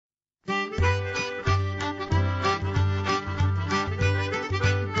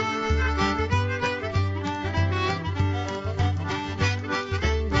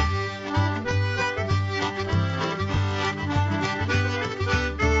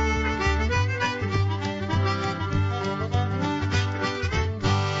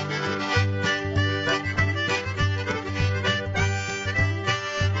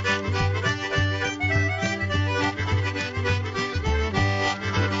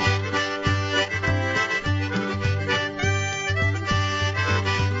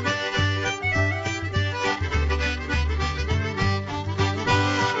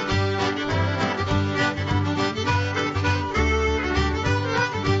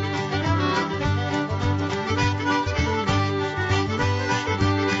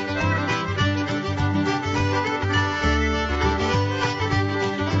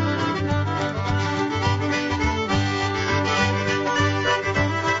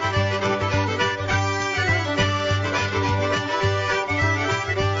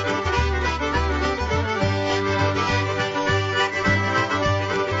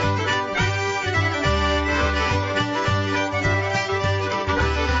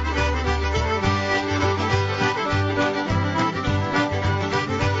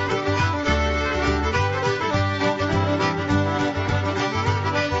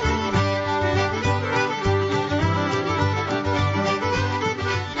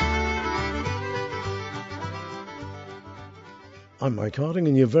I'm Mike Harding,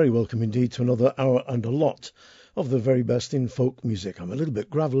 and you're very welcome indeed to another hour and a lot of the very best in folk music. I'm a little bit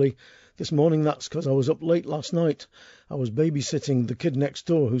gravelly this morning. That's because I was up late last night. I was babysitting the kid next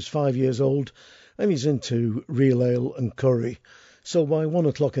door who's 5 years old, and he's into real ale and curry. So by 1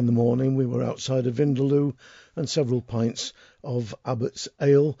 o'clock in the morning, we were outside of Vindaloo and several pints of Abbott's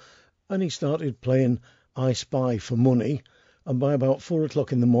ale, and he started playing I Spy for money, and by about 4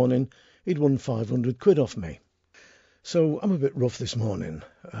 o'clock in the morning, he'd won 500 quid off me. So I'm a bit rough this morning.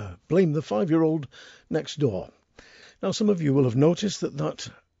 Blame the 5-year-old next door. Now, some of you will have noticed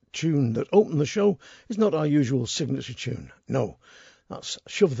that tune that opened the show is not our usual signature tune. No, that's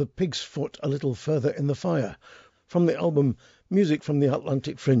Shove the Pig's Foot a Little Further in the Fire, from the album Music from the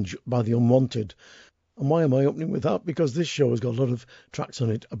Atlantic Fringe by The Unwanted. And why am I opening with that? Because this show has got a lot of tracks on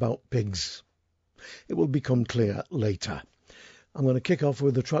it about pigs. It will become clear later. I'm going to kick off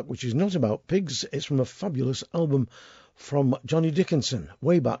with a track which is not about pigs. It's from a fabulous album from Johnny Dickinson,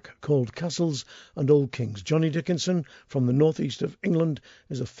 way back, called Castles and Old Kings. Johnny Dickinson, from the northeast of England,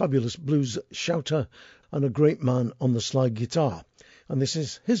 is a fabulous blues shouter and a great man on the slide guitar. And this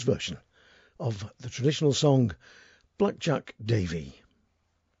is his version of the traditional song, Blackjack Davy.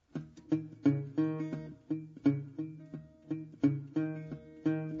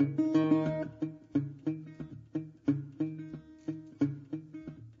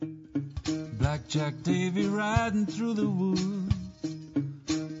 Blackjack Davy riding through the woods,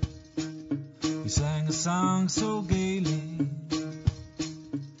 he sang a song so gaily,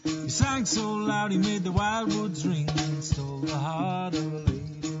 he sang so loud he made the wildwoods ring, and stole the heart of a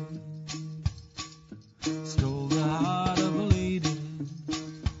lady, stole the heart of a lady.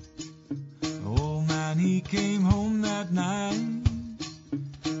 The old man, he came home that night,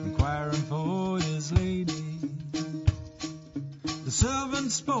 inquiring for his lady. The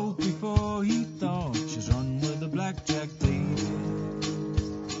servant spoke before he thought, she's run with the Blackjack Davy,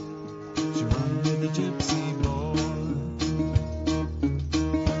 she run with the gypsy boy.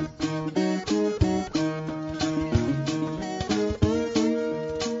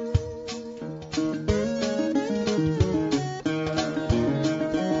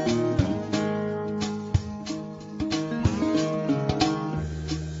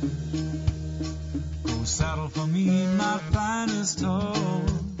 Go saddle for me my finest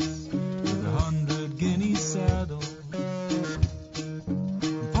horse, with 100 guinea saddle,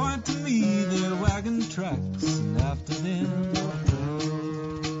 and point to me their wagon tracks, and after them I'll travel,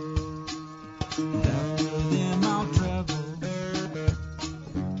 and after them I'll travel.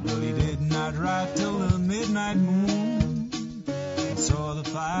 Well, he did not ride till the midnight moon, and saw the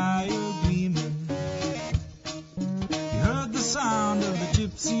fire gleaming. He heard the sound of the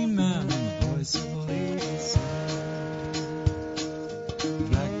gypsy man, and the voice of the lady sang,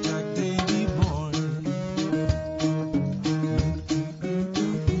 Blackjack Davy boy.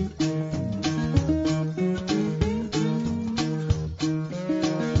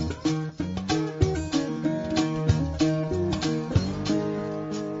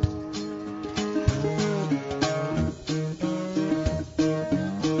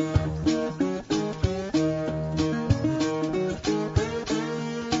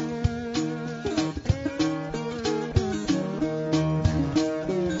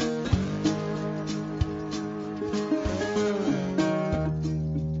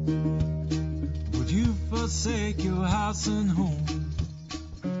 Would you forsake your house and home?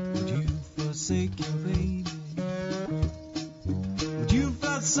 Would you forsake your baby? Would you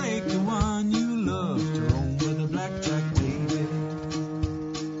forsake the one you love to roam with the Blackjack Davy,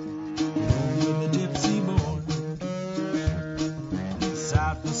 roam with the gypsy boy? Yes,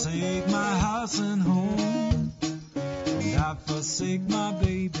 I forsake my house and home, and I forsake my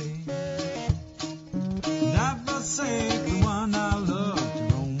baby, and I forsake the one I love to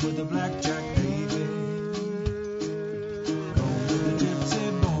roam with the Blackjack Davy, roam with the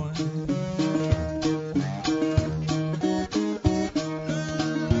gypsy boy.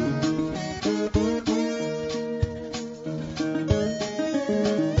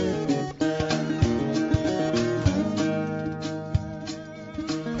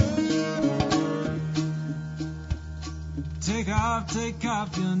 Take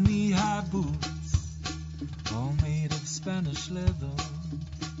off your knee-high boots, all made of Spanish leather,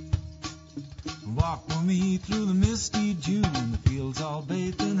 and walk with me through the misty June, the fields all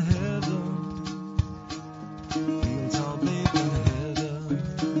bathed in heather, fields all bathed in heather.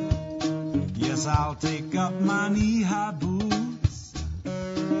 Yes, I'll take up my knee-high boots,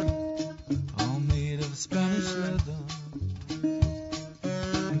 all made of Spanish leather,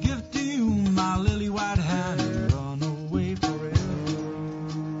 and give to you my lily white hand, and run away forever,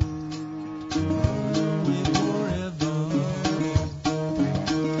 run away forever.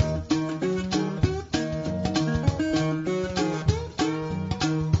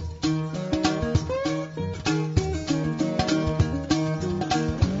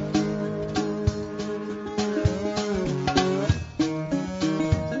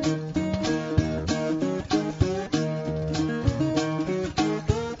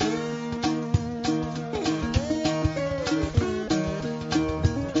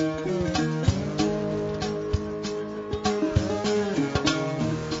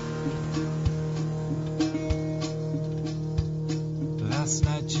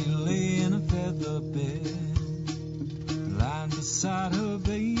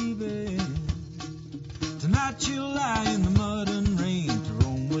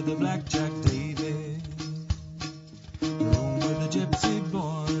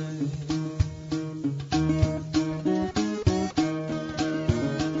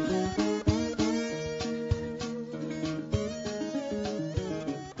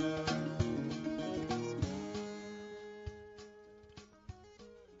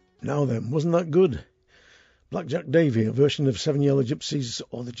 Now then, wasn't that good? Blackjack Davy, a version of Seven Yellow Gypsies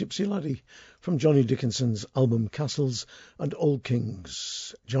or The Gypsy Laddie from Johnny Dickinson's album Castles and Old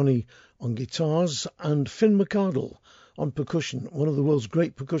Kings. Johnny on guitars and Finn McArdle on percussion, one of the world's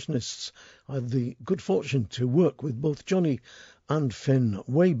great percussionists. I had the good fortune to work with both Johnny and Finn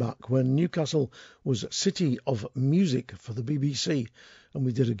way back when Newcastle was City of Music for the BBC, and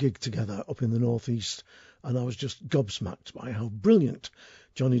we did a gig together up in the northeast, and I was just gobsmacked by how brilliant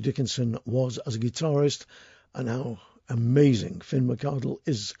Johnny Dickinson was as a guitarist and how amazing Finn McArdle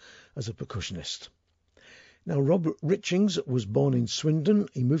is as a percussionist. Now, Rob Richings was born in Swindon.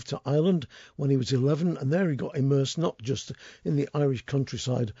 He moved to Ireland when he was 11, and there he got immersed not just in the Irish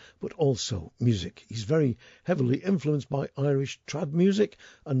countryside, but also music. He's very heavily influenced by Irish trad music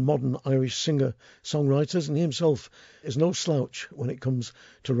and modern Irish singer-songwriters, and he himself is no slouch when it comes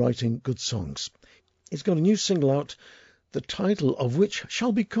to writing good songs. He's got a new single out, the title of which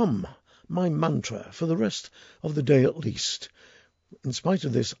shall become my mantra for the rest of the day at least. In spite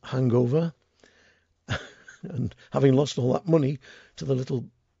of this hangover and having lost all that money to the little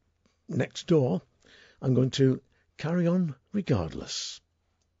next door, I'm going to carry on regardless.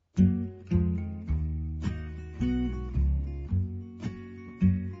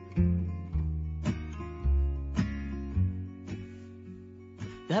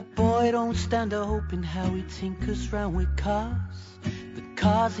 That boy don't stand a hope in how he tinkers round with cars. The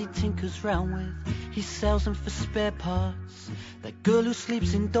cars he tinkers round with, he sells them for spare parts. That girl who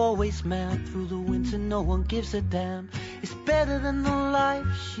sleeps in doorways, man, through the winter no one gives a damn. It's better than the life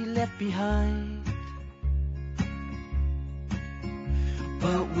she left behind.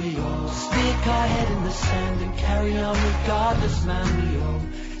 But we all stick our head in the sand and carry on regardless, man. We all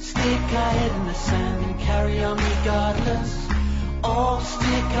stick our head in the sand and carry on regardless. All stick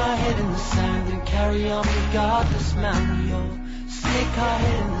our head in the sand and carry on regardless, man. We all stick our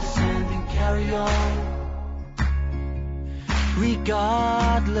head in the sand and carry on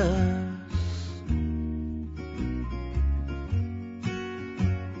regardless.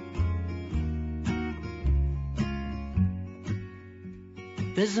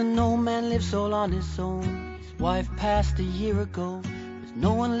 There's an old man lives all on his own. His wife passed a year ago. There's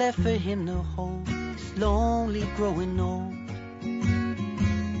no one left for him to hold. He's lonely growing old.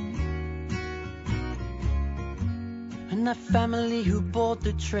 And that family who board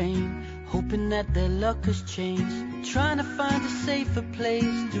the train, hoping that their luck has changed, trying to find a safer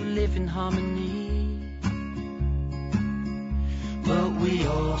place to live in harmony. But we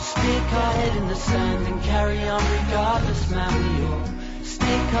all stick our head in the sand and carry on regardless, man. We all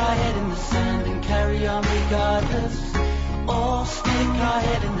stick our head in the sand and carry on regardless. All stick our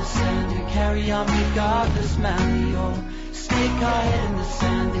head in the sand and carry on regardless, man. We all stick our head in the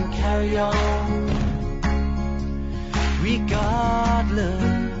sand and carry on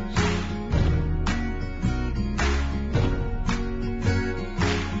regardless.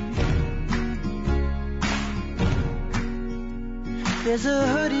 There's a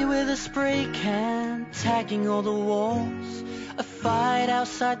hoodie with a spray can tagging all the walls. A fight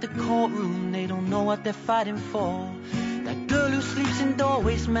outside the courtroom, they don't know what they're fighting for. That girl who sleeps in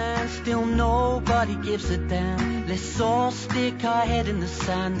doorways, man, still nobody gives a damn. Let's all stick our head in the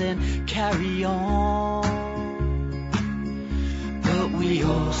sand and carry on. But we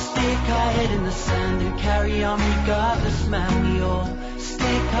all stick our head in the sand and carry on regardless, man. We all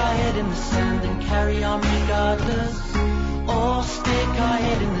stick our head in the sand and carry on regardless. All stick our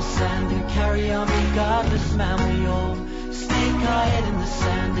head in the sand and carry on regardless, man. We all stick our head in the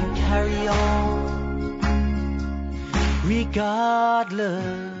sand and carry on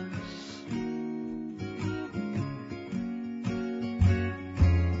regardless.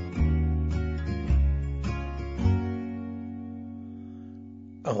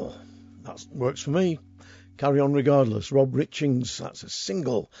 Oh, that works for me. Carry on regardless. Rob Richings, that's a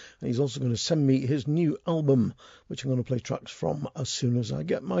single. And he's also going to send me his new album, which I'm going to play tracks from as soon as I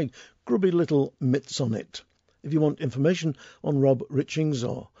get my grubby little mitts on it. If you want information on Rob Richings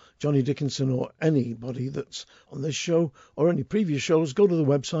or Johnny Dickinson or anybody that's on this show or any previous shows, go to the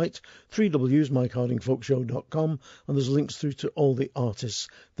website www.mikehardingfolkshow.com, and there's links through to all the artists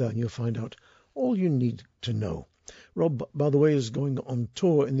there, and you'll find out all you need to know. Rob, by the way, is going on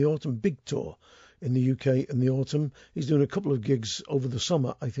tour in the autumn, big tour in the UK in the autumn. He's doing a couple of gigs over the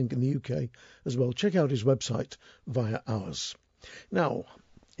summer, I think, in the UK as well. Check out his website via ours. Now,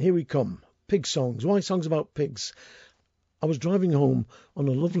 here we come. Pig songs. Why songs about pigs? I was driving home on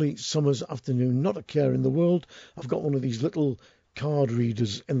a lovely summer's afternoon, not a care in the world. I've got one of these little card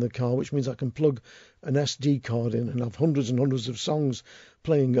readers in the car, which means I can plug an SD card in and have hundreds and hundreds of songs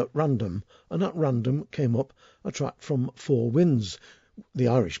playing at random. And at random came up a track from Four Winds, the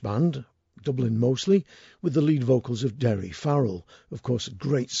Irish band, Dublin mostly, with the lead vocals of Derry Farrell, of course a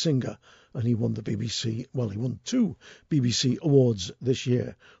great singer, and he won the BBC, well, he won 2 BBC awards this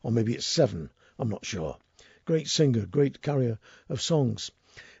year, or maybe it's 7, I'm not sure. Great singer, great carrier of songs.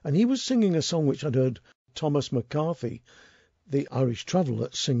 And he was singing a song which I'd heard Thomas McCarthy, the Irish traveller,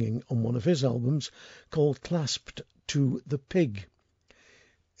 singing on one of his albums, called Clasped to the Pig.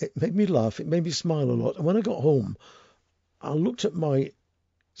 It made me laugh, it made me smile a lot, and when I got home, I looked at my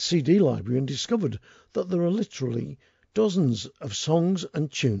CD library and discovered that there are literally dozens of songs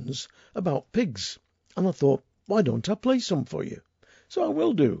and tunes about pigs. And I thought, why don't I play some for you? So I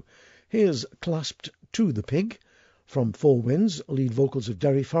will do. Here's Clasped to the Pig from Four Winds, lead vocals of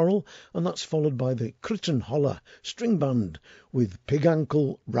Derry Farrell, and that's followed by the Crichton Holler String Band with Pig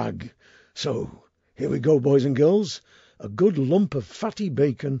Ankle Rag. So here we go, boys and girls. A good lump of fatty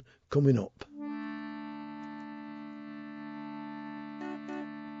bacon coming up.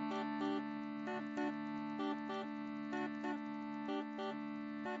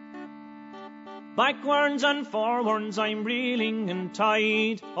 Backwards and forwards I'm reeling and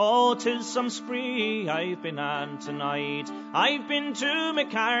tied. Oh, 'tis some spree I've been on tonight. I've been to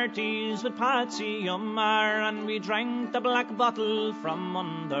McCarthy's with Patsy Umar, and we drank the black bottle from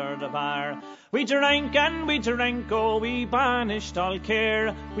under the bar. We drank and we drank, oh, we banished all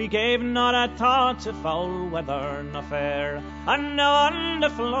care. We gave not a thought to foul weather nor fair. And now on the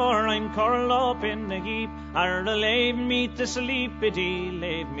floor I'm curled up in a heap, or to lave me to sleep, biddy,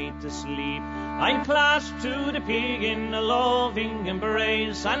 lave me to sleep. I'm clasped to the pig in a loving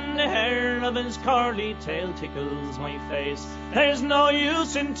embrace, and the hair of his curly tail tickles my face. There's no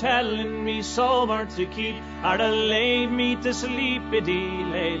use in telling me sober to keep, or to lave me to sleep, biddy,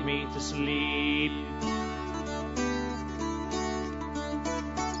 lave me to sleep.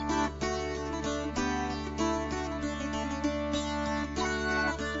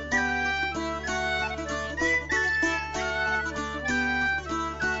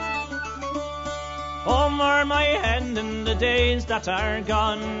 Over my head in the days that are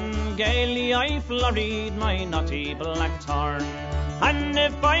gone, gaily I flurried my naughty blackthorn. And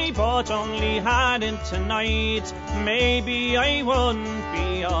if I but only had it tonight, maybe I wouldn't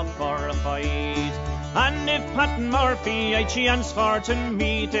be up for a fight. And if Pat Murphy I chance for to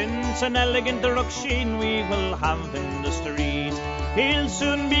meet, it's an elegant ruckshin we will have in the street. He'll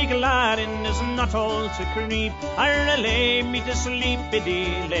soon be glad in his knothole to creep, or lay me to sleep,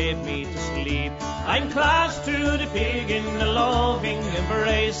 biddy, lay me to sleep. I'm clasped to the pig in a loving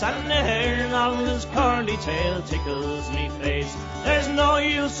embrace, and the hair of his curly tail tickles me face. There's no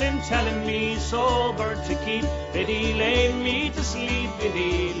use in telling me sober to keep, biddy, lay me to sleep,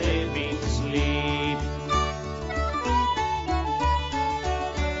 biddy, lay me to sleep.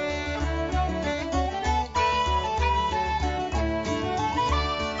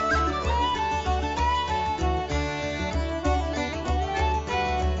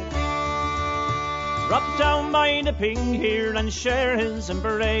 Drop down by the pig here and share his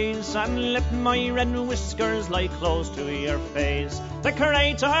embrace, and let my red whiskers lie close to your face. The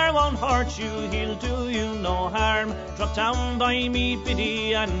creator won't hurt you, he'll do you no harm. Drop down by me,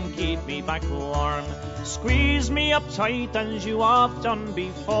 biddy, and keep me back warm. Squeeze me up tight as you have done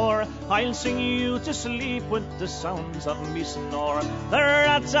before. I'll sing you to sleep with the sounds of me snore. The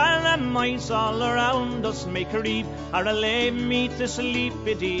rats and the mice all around us may creep, or lay me to sleep,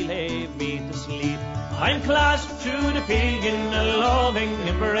 biddy, lay me to sleep. I'm clasped to the pig in a loving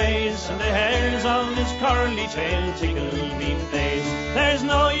embrace, and the hairs on his curly tail tickle me face. There's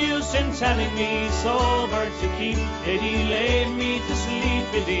no use in telling me sober to keep, biddy, lay me to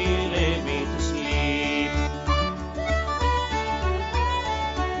sleep, biddy, lay me to sleep.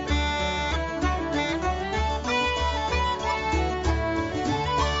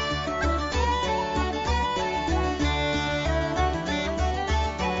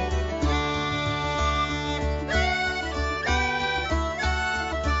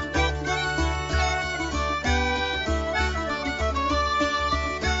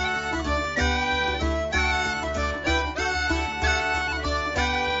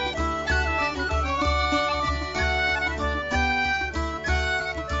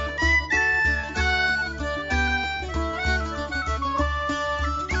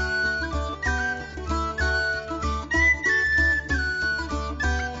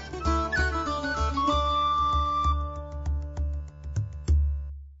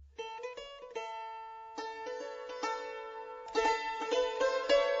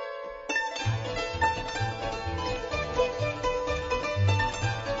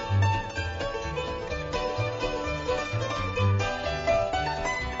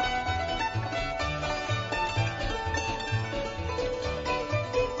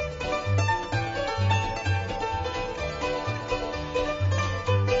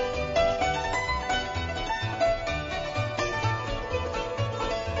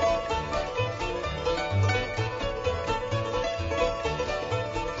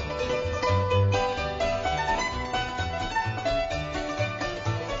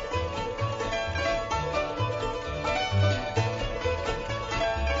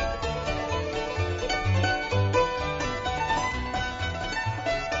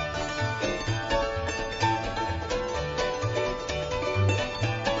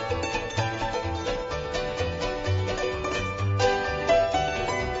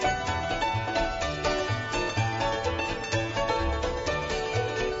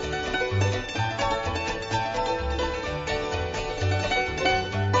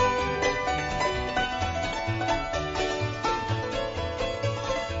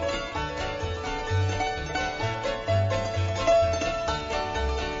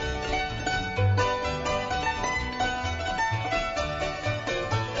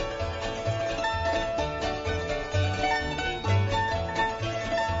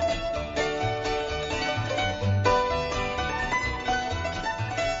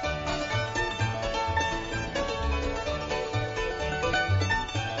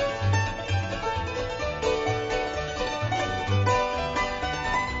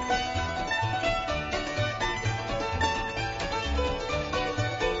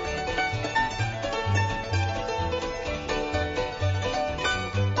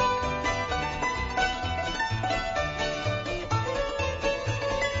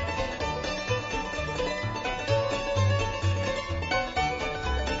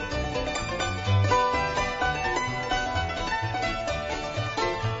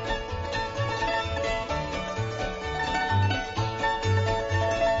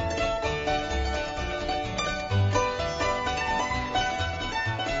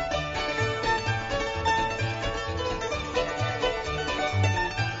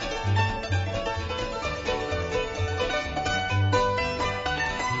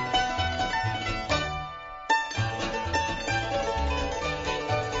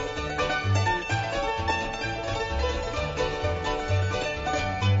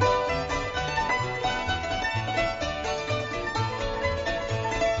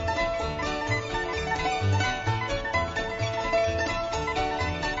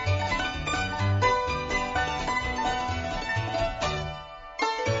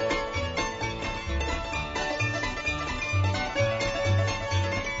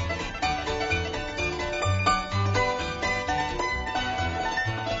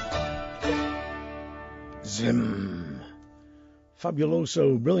 Zim.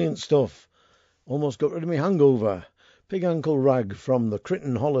 Fabuloso, brilliant stuff. Almost got rid of me hangover. Big Ankle Rag from the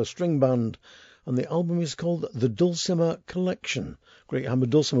Crichton Holler String Band, and the album is called The Dulcimer Collection. Great hammer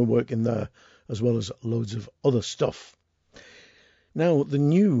dulcimer work in there, as well as loads of other stuff. Now, the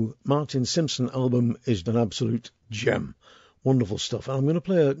new Martin Simpson album is an absolute gem. Wonderful stuff. And I'm going to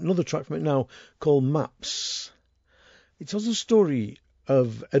play another track from it now called Maps. It tells the story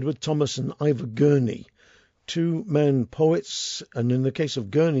of Edward Thomas and Ivor Gurney, two men poets, and in the case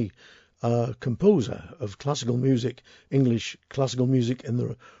of Gurney, a composer of classical music, English classical music in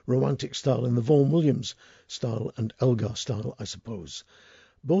the Romantic style, in the Vaughan Williams style and Elgar style, I suppose.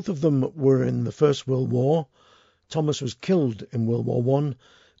 Both of them were in the First World War. Thomas was killed in World War I.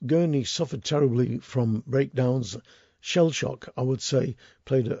 Gurney suffered terribly from breakdowns. Shell shock, I would say,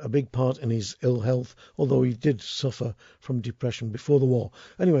 played a big part in his ill health, although he did suffer from depression before the war.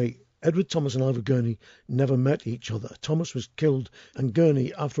 Anyway, Edward Thomas and Ivor Gurney never met each other. Thomas was killed, and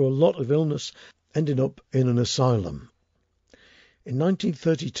Gurney, after a lot of illness, ended up in an asylum. In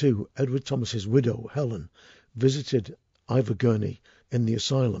 1932, Edward Thomas's widow, Helen, visited Ivor Gurney in the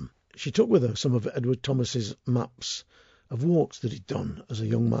asylum. She took with her some of Edward Thomas's maps of walks that he'd done as a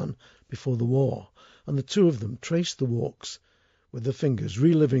young man before the war, and the two of them traced the walks with their fingers,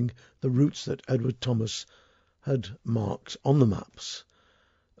 reliving the routes that Edward Thomas had marked on the maps,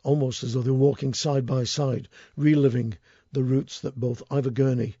 almost as though they were walking side by side, reliving the routes that both Ivor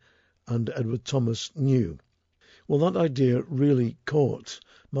Gurney and Edward Thomas knew. Well, that idea really caught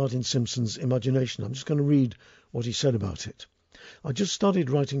Martin Simpson's imagination. I'm just going to read what he said about it. I just started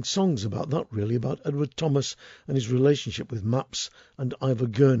writing songs about that, really, about Edward Thomas and his relationship with maps, and Ivor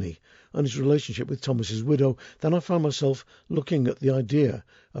Gurney and his relationship with Thomas's widow. Then I found myself looking at the idea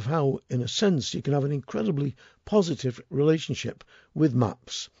of how, in a sense, you can have an incredibly positive relationship with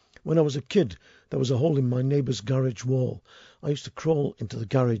maps. When I was a kid, there was a hole in my neighbour's garage wall. I used to crawl into the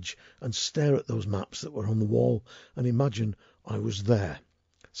garage and stare at those maps that were on the wall and imagine I was there.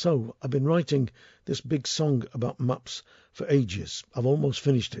 So I've been writing this big song about maps for ages. I've almost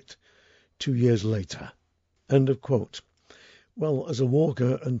finished it 2 years later. End of quote. Well, as a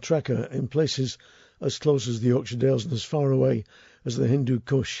walker and trekker in places as close as the Yorkshire Dales and as far away as the Hindu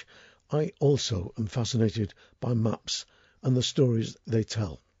Kush, I also am fascinated by maps and the stories they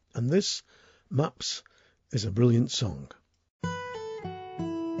tell. And this, Maps, is a brilliant song.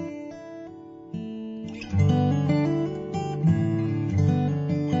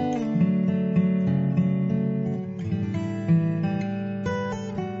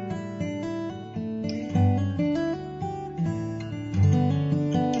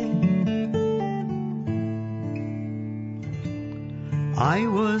 I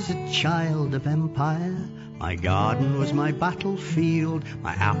was a child of empire. My garden was my battlefield,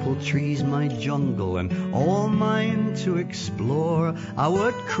 my apple trees my jungle, and all mine to explore. I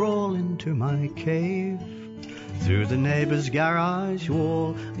would crawl into my cave, through the neighbour's garage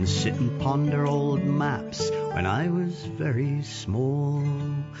wall, and sit and ponder old maps when I was very small.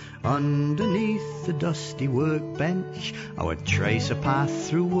 Underneath the dusty workbench, I would trace a path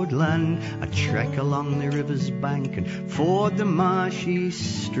through woodland, I'd trek along the river's bank and ford the marshy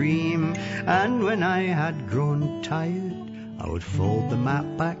stream. And when I had grown tired, I would fold the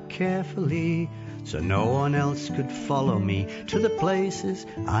map back carefully, so no one else could follow me to the places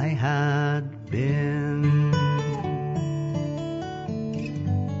I had been.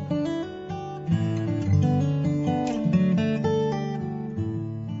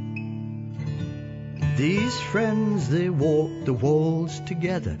 These friends, they walked the walls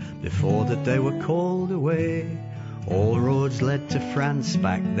together before that they were called away. All roads led to France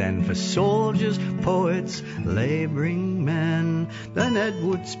back then for soldiers, poets, labouring men. Then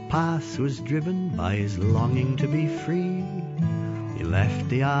Edward's path was driven by his longing to be free. He left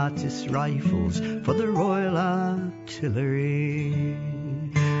the artist's rifles for the Royal Artillery.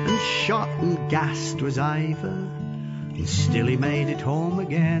 And shot and gassed was Ivor, and still he made it home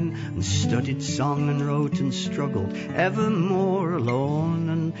again, and studied song and wrote and struggled ever more alone,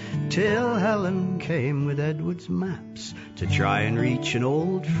 until Helen came with Edward's maps to try and reach an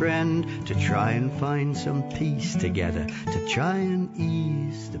old friend, to try and find some peace together, to try and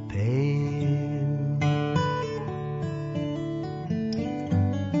ease the pain.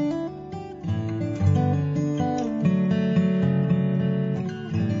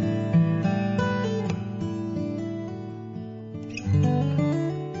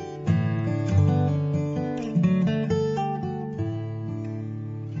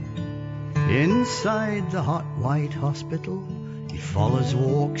 Inside the hot white hospital, He follows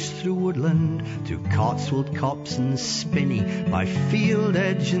walks through woodland, through Cotswold copse and spinney, by field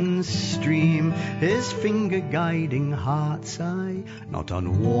edge and stream, his finger guiding heart's eye, not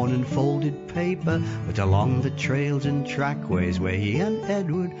on worn and folded paper, but along the trails and trackways where he and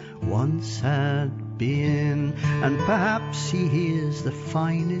Edward once had been. And perhaps he hears the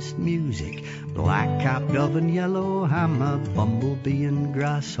finest music, black-capped dove and yellow hammer, bumblebee and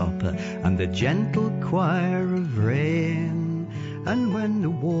grasshopper, and the gentle choir of rain. And when the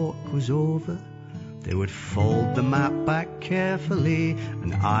walk was over, they would fold the map back carefully,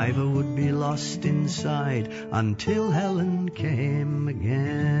 and Ivor would be lost inside until Helen came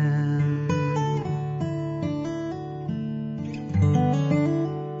again.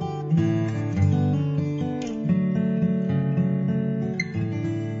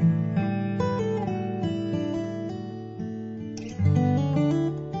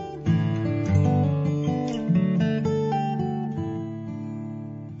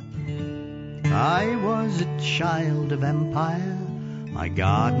 I was a child of empire. My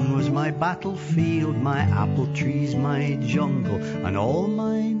garden was my battlefield, my apple trees my jungle, and all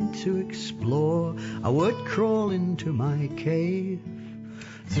mine to explore. I would crawl into my cave,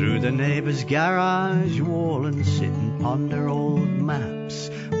 through the neighbour's garage wall, and sit and ponder old maps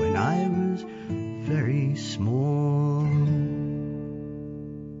when I was very small.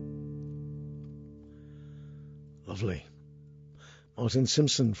 Lovely. Martin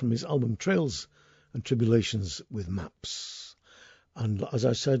Simpson from his album Trails and Tribulations with Maps. And as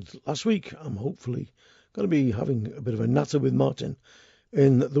I said last week, I'm hopefully going to be having a bit of a natter with Martin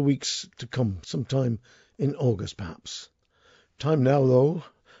in the weeks to come, sometime in August perhaps. Time now, though,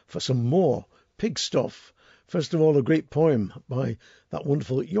 for some more pig stuff. First of all, a great poem by that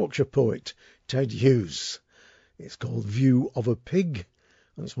wonderful Yorkshire poet, Ted Hughes. It's called View of a Pig,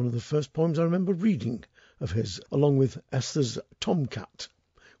 and it's one of the first poems I remember reading of his, along with Esther's Tomcat,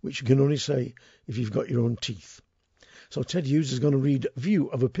 which you can only say if you've got your own teeth. So Ted Hughes is going to read View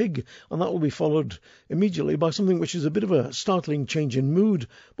of a Pig, and that will be followed immediately by something which is a bit of a startling change in mood,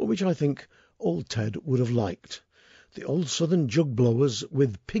 but which I think old Ted would have liked. The Old Southern Jug Blowers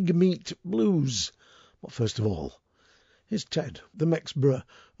with Pig Meat Blues. But first of all, here's Ted, the Mexborough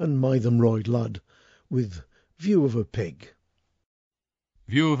and Mytholmroyd lad, with View of a Pig.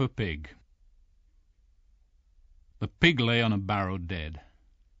 View of a Pig. The pig lay on a barrow dead.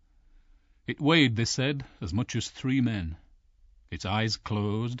 It weighed, they said, as much as 3 men. Its eyes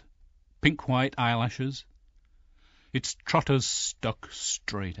closed, pink-white eyelashes, its trotters stuck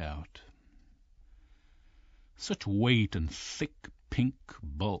straight out. Such weight and thick pink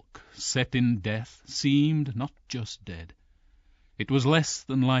bulk, set in death, seemed not just dead. It was less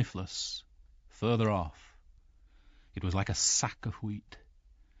than lifeless, further off. It was like a sack of wheat.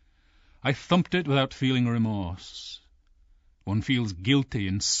 I thumped it without feeling remorse. One feels guilty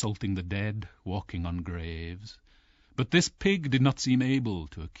insulting the dead, walking on graves. But this pig did not seem able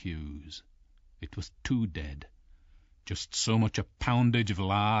to accuse. It was too dead. Just so much a poundage of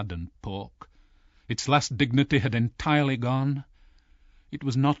lard and pork. Its last dignity had entirely gone. It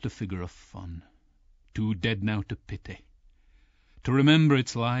was not a figure of fun. Too dead now to pity. To remember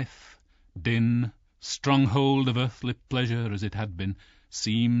its life, din, stronghold of earthly pleasure as it had been,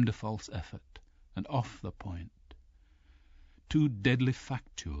 seemed a false effort, and off the point. Too deadly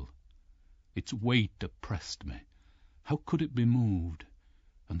factual. Its weight oppressed me. How could it be moved?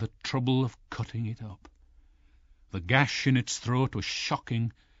 And the trouble of cutting it up. The gash in its throat was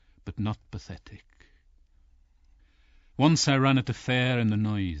shocking, but not pathetic. Once I ran at a fair in the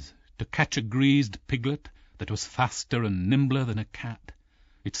noise, to catch a greased piglet that was faster and nimbler than a cat.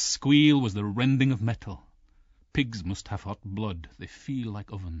 Its squeal was the rending of metal. Pigs must have hot blood. They feel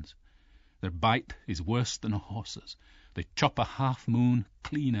like ovens. Their bite is worse than a horse's. They chop a half-moon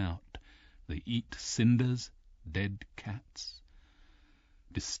clean out. They eat cinders, dead cats.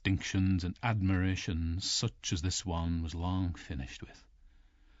 Distinctions and admirations such as this one was long finished with.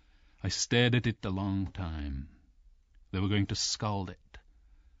 I stared at it a long time. They were going to scald it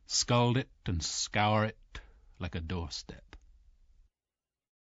and scour it like a doorstep.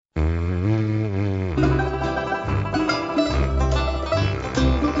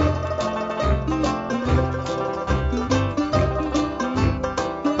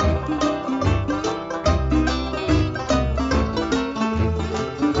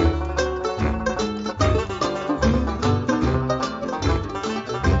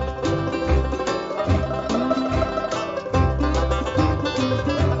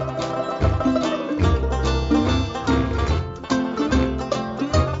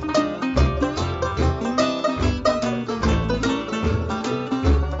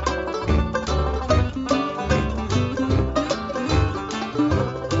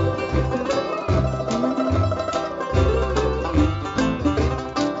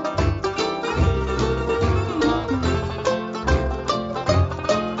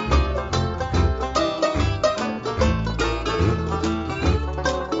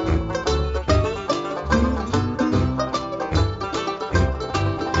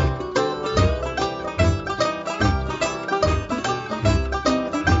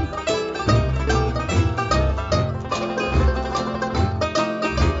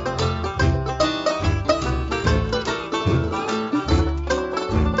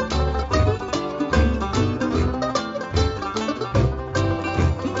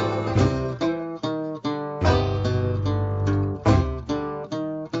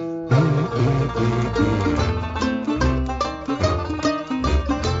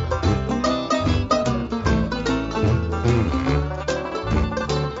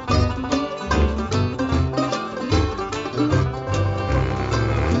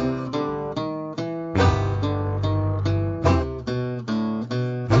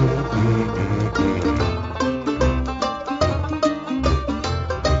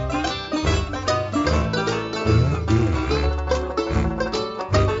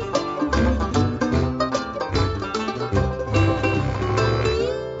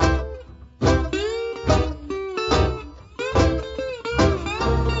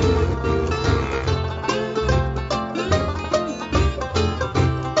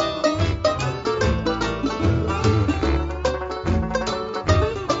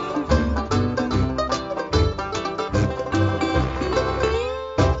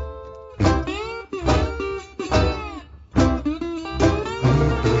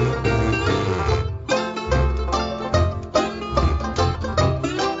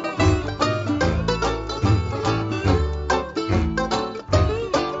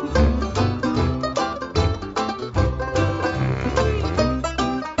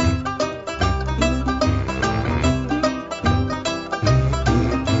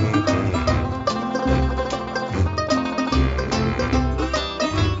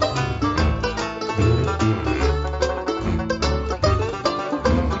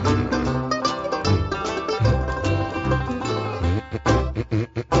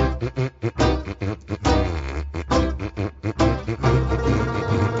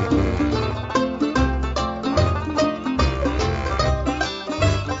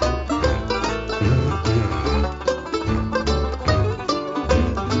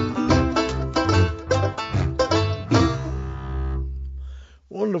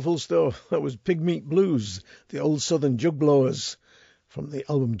 Wonderful stuff. That was Pigmeat Blues, the old Southern Jug Blowers, from the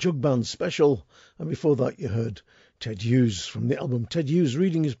album Jug Band Special. And before that you heard Ted Hughes from the album Ted Hughes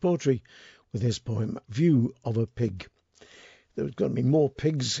reading his poetry with his poem View of a Pig. There's going to be more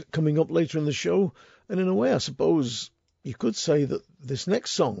pigs coming up later in the show, and in a way I suppose you could say that this next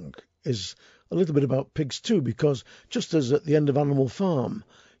song is a little bit about pigs too, because just as at the end of Animal Farm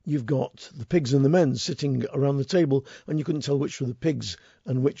you've got the pigs and the men sitting around the table and you couldn't tell which were the pigs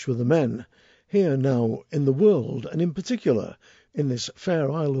and which were the men, here now in the world, and in particular in this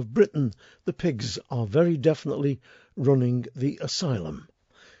fair Isle of Britain, the pigs are very definitely running the asylum.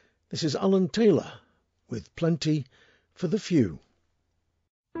 This is Alan Taylor with Plenty for the Few.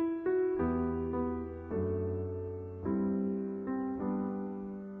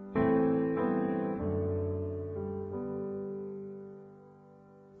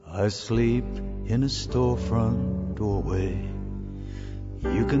 I sleep in a storefront doorway.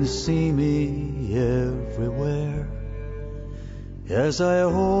 You can see me everywhere as I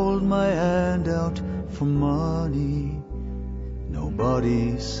hold my hand out for money.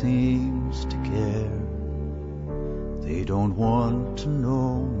 Nobody seems to care. They don't want to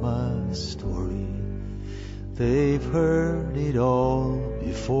know my story. They've heard it all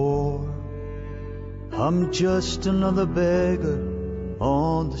before. I'm just another beggar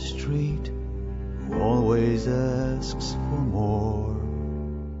on the street who always asks for more.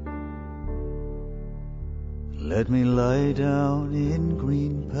 Let me lie down in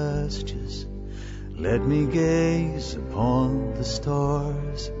green pastures. Let me gaze upon the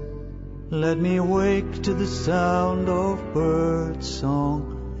stars. Let me wake to the sound of bird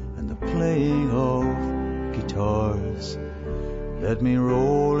song and the playing of guitars. Let me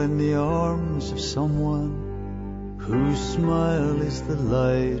roll in the arms of someone whose smile is the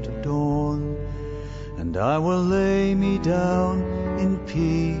light of dawn, and I will lay me down in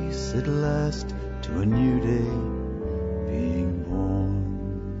peace at last to a new day being born.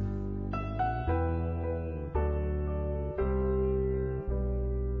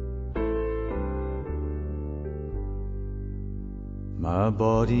 My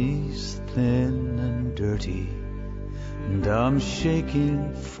body's thin and dirty, and I'm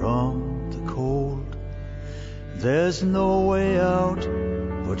shaking from the cold. There's no way out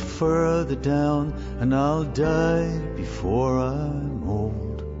but further down, and I'll die before I'm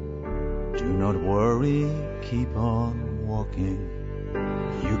old. Do not worry, keep on walking.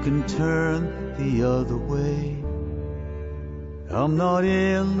 You can turn the other way. I'm not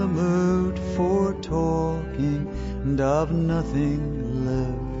in the mood for talking, and I've nothing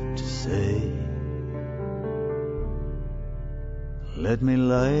left to say. Let me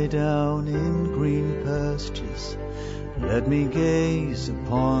lie down in green pastures. Let me gaze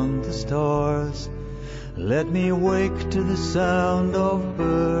upon the stars. Let me wake to the sound of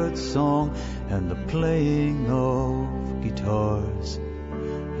bird song and the playing of guitars.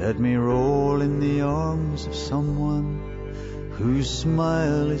 Let me roll in the arms of someone whose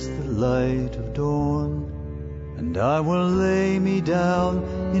smile is the light of dawn, and I will lay me down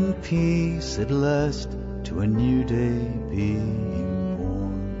in peace at last to a new day being born.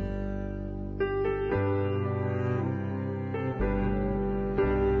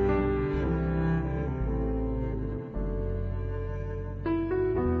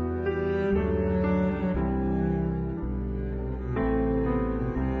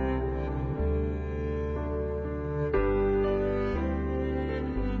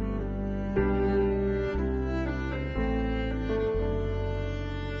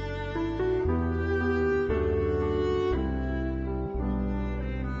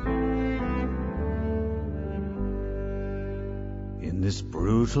 This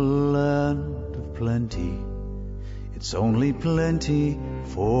brutal land of plenty, it's only plenty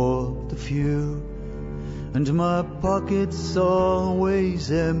for the few, and my pocket's always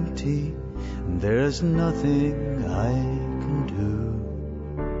empty, and there's nothing I can do.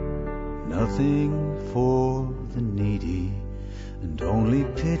 Nothing for the needy, and only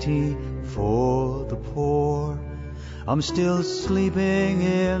pity for the poor. I'm still sleeping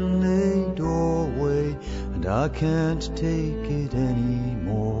in a doorway, and I can't take it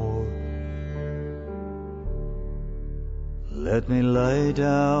anymore. Let me lie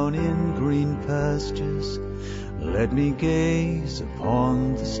down in green pastures. Let me gaze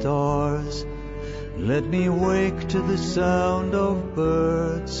upon the stars. Let me wake to the sound of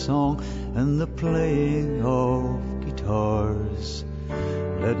bird song and the playing of guitars.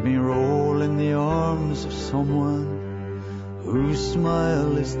 Let me roll in the arms of someone whose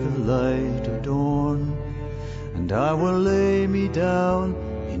smile is the light of dawn, and I will lay me down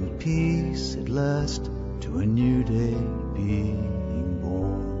in peace at last to a new day being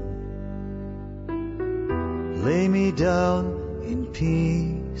born. lay me down in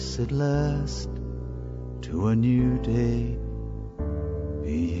peace at last, to a new day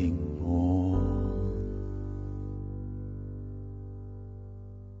being born.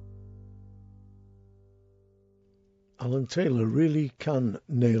 Alan Taylor really can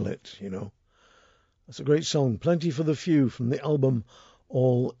nail it, you know. That's a great song, Plenty for the Few, from the album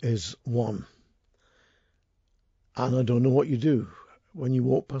All Is One. And I don't know what you do when you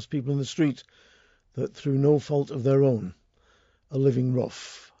walk past people in the street that, through no fault of their own, are living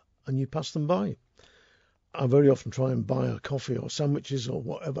rough, and you pass them by. I very often try and buy a coffee or sandwiches or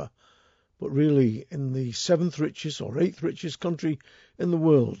whatever, but really, in the 7th richest or 8th richest country in the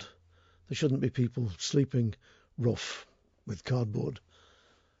world, there shouldn't be people sleeping rough with cardboard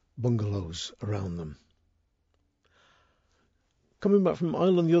bungalows around them. Coming back from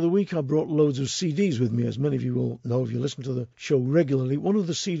Ireland the other week, I brought loads of CDs with me, as many of you will know if you listen to the show regularly. One of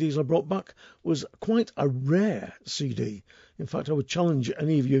the CDs I brought back was quite a rare CD. In fact, I would challenge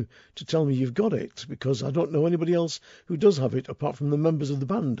any of you to tell me you've got it, because I don't know anybody else who does have it apart from the members of the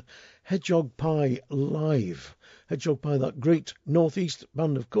band. Hedgehog Pie Live. Hedgehog Pie, that great Northeast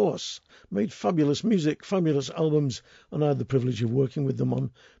band, of course, made fabulous music, fabulous albums, and I had the privilege of working with them on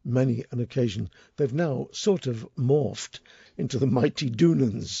many an occasion. They've now sort of morphed into the Mighty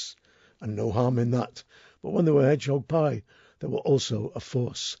Doonans, and no harm in that. But when they were Hedgehog Pie, they were also a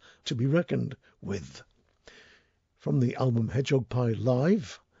force to be reckoned with. From the album Hedgehog Pie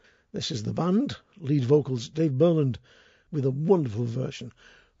Live, this is the band, lead vocals Dave Burland, with a wonderful version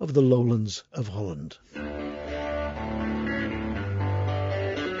of The Lowlands of Holland.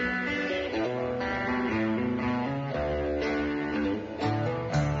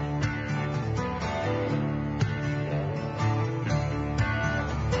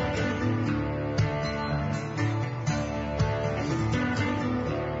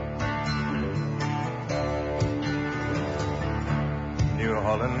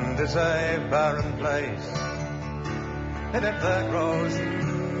 Is a barren place, and if there grows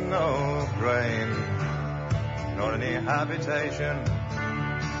no grain, nor any habitation,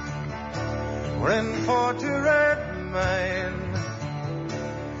 we're in for to remain,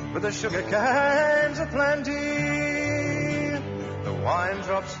 with the sugar canes aplenty, the wine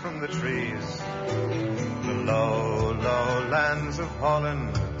drops from the trees, the low, low lands of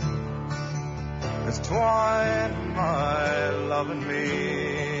Holland, as twine my love and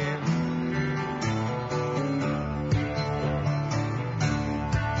me.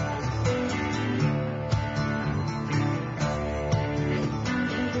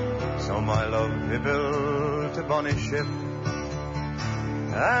 My love, he built a bonny ship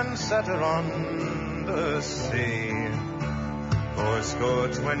and set her on the sea.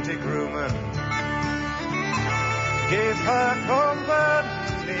 20 crewmen gave her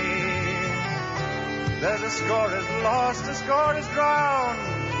company. There's a score is lost, a score is drowned.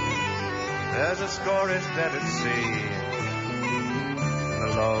 There's a score is dead at sea. In the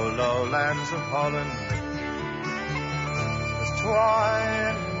low, low lands of Holland, there's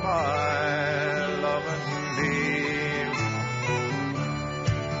twine my love and me.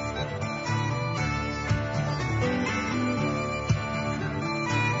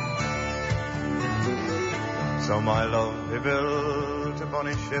 So my love, he built a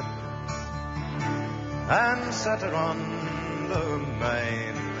bonny ship and set her on the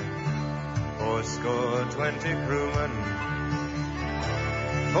main. 20 crewmen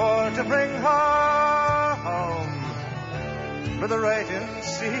for to bring her home. For the raging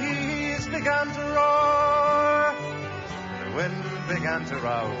seas began to roar, the wind began to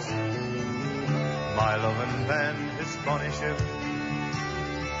rouse. My love and then his bonny ship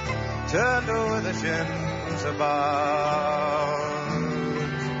turned over the shins about.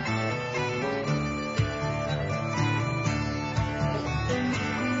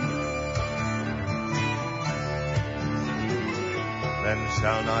 Then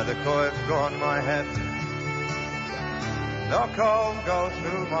shall neither coif go on my head, nor comb go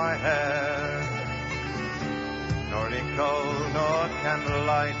through my hair, nor any coal nor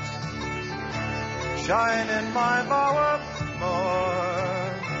candlelight shine in my bower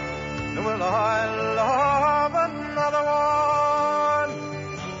more. Nor will I love another one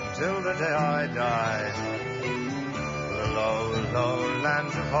till the day I die. The low, low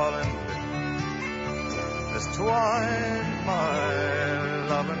lands of Holland, as twine my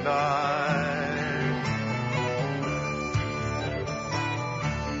love and I.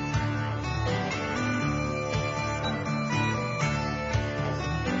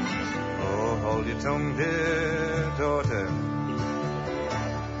 Hold your tongue, dear daughter,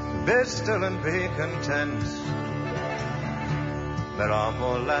 be still and be content. There are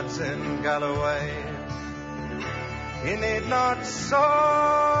more lads in Galloway He need not so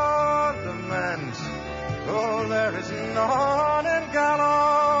lament, oh, there is none in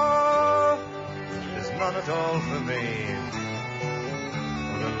Gallo. There's none at all for me.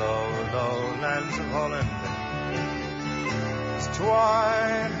 Oh, the low, low lands of Holland, it's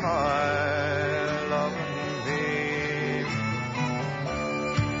twine my love and thee.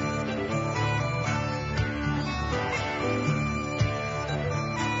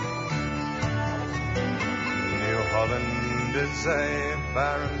 New Holland is a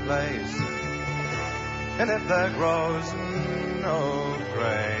barren place, and if there grows no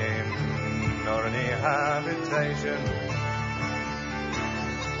grain nor any habitation,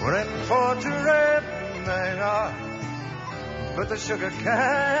 we're in for to remain, but the sugar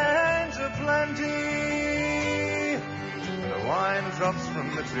canes are plenty, the wine drops from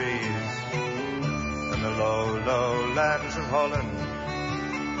the trees, and the low, low lands of Holland,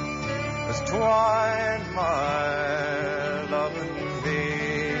 as twine my love and thee.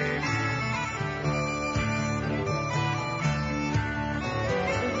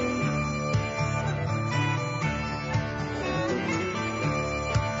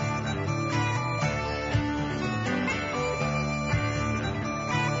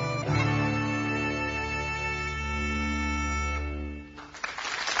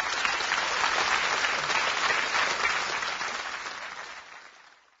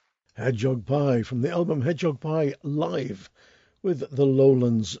 Hedgehog Pie from the album Hedgehog Pie Live with the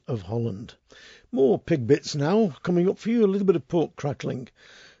Lowlands of Holland. More pig bits now coming up for you, a little bit of pork crackling.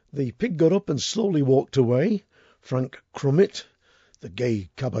 The pig got up and slowly walked away. Frank Crummett, the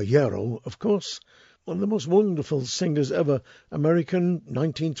gay caballero, of course, one of the most wonderful singers ever, American,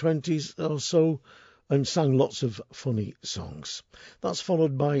 1920s or so, and sang lots of funny songs. That's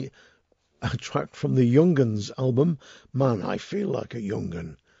followed by a track from the Young'uns album, Man, I Feel Like a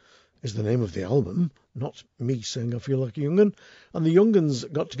Young'un, is the name of the album, not me saying I feel like a young'un. And the Young'uns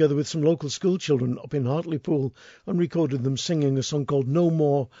got together with some local school children up in Hartlepool and recorded them singing a song called No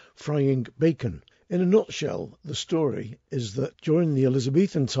More Frying Bacon. In a nutshell, the story is that during the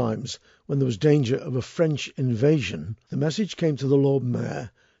Elizabethan times, when there was danger of a French invasion, the message came to the Lord Mayor,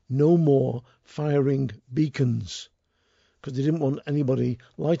 no more firing beacons, because they didn't want anybody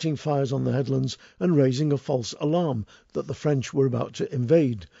lighting fires on the headlands and raising a false alarm that the French were about to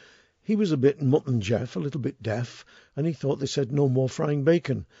invade. He was a bit mutton Jeff, a little bit deaf, and he thought they said no more frying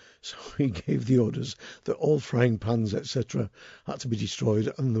bacon. So he gave the orders that all frying pans, etc., had to be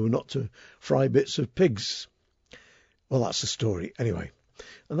destroyed and they were not to fry bits of pigs. Well, that's the story anyway.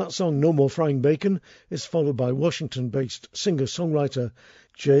 And that song, No More Frying Bacon, is followed by Washington-based singer-songwriter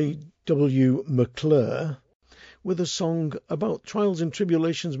J.W. McClure with a song about trials and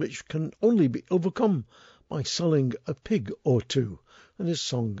tribulations which can only be overcome by selling a pig or two. And his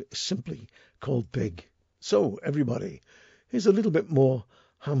song is simply called Pig. So, everybody, here's a little bit more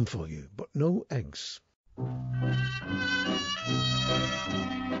ham for you, but no eggs.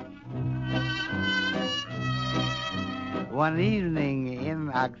 One evening in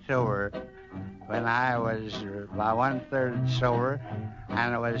October, when I was about 1/3 sober,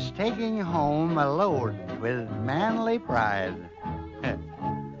 and I was taking home a load with manly pride,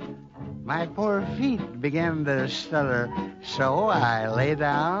 my poor feet began to stutter, so I lay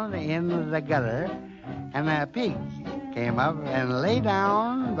down in the gutter, and a pig came up and lay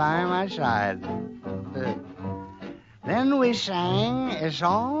down by my side. Then we sang a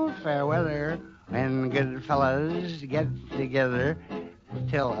song fair weather, when good fellows get together,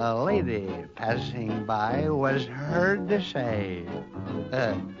 till a lady passing by was heard to say,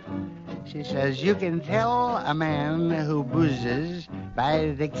 she says, you can tell a man who boozes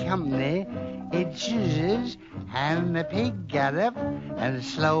by the company he chooses. And the pig got up and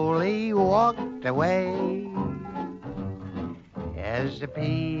slowly walked away. As the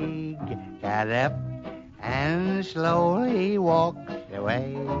pig got up and slowly walked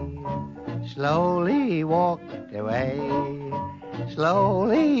away, slowly walked away,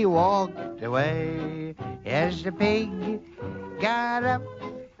 slowly walked away. As the pig got up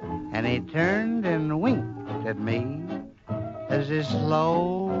and he turned and winked at me as he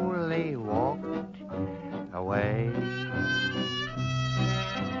slowly walked away.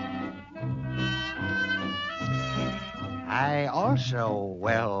 I also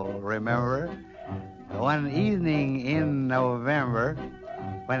well remember one evening in November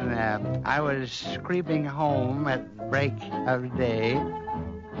when I was creeping home at break of day.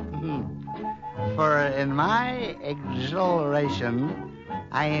 For in my exhilaration,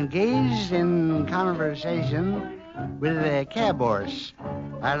 I engaged in conversation with a cab horse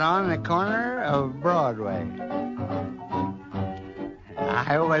right on the corner of Broadway.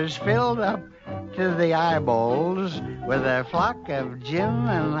 I was filled up to the eyeballs with a flock of gin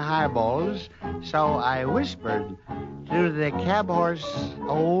and highballs, so I whispered to the cab horse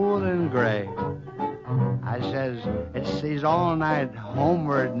old and gray. I says, it's these all-night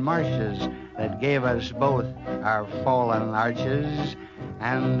homeward marches that gave us both our fallen arches.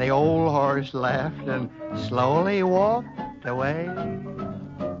 And the old horse laughed and slowly walked away.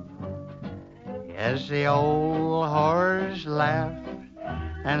 Yes, the old horse laughed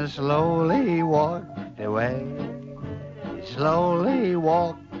and slowly walked away. He slowly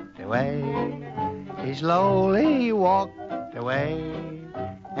walked away. He slowly walked away.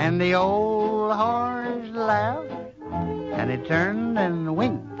 And the old horse laughed, and he turned and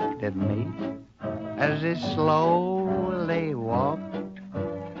winked at me as he slowly walked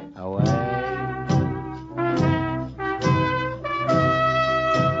away.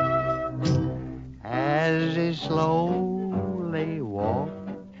 As he slowly walked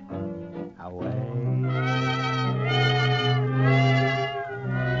away.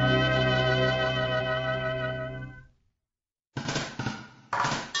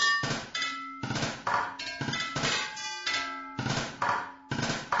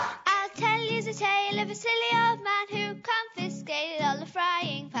 A tale of a silly old man who confiscated all the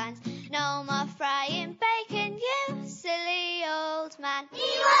frying pans. No more frying bacon, you silly old man. He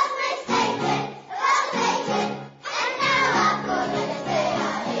was mistaken about bacon, and now I'm going to say I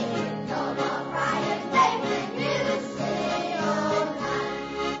hate you. No more frying bacon, you silly old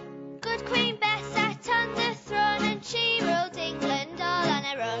man. Good Queen Bess sat on the throne, and she ruled England all on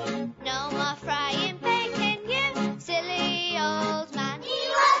her own. No more frying bacon, you silly old man. He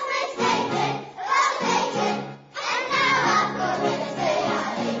was mistaken about bacon, and now I'm going to say I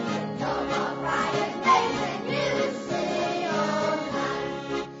hate you. No more frying bacon, you silly old man.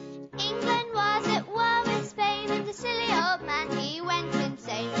 England was at war with Spain, and the silly old man, he went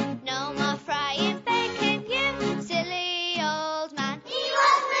insane. No more frying bacon, you silly old man. He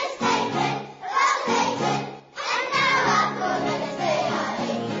was mistaken about bacon, and now I'm going to say I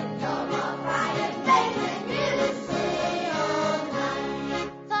hate you. No more frying bacon, you silly old man.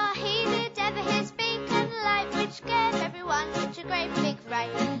 For he did ever his beacon light, which gave everyone such a great big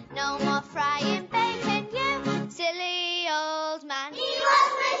fright. No more frying bacon, you silly old man. He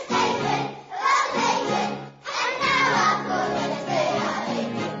was mistaken about bacon, and now I'm going to say I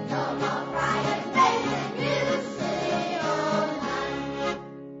hate you. No more frying bacon, you silly old man.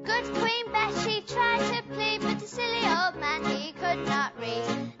 Good Queen Bess, she tried to plead, but the silly old man, he could not read.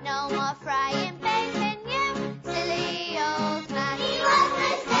 No more frying bacon, you silly old man. He was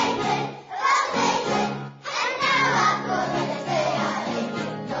mistaken about bacon, and now I'm going to say I hate you.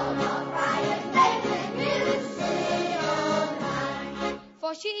 No more frying bacon, you silly old man.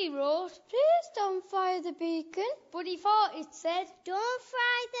 For she wrote, please don't fry the bacon, but he thought it said, Don't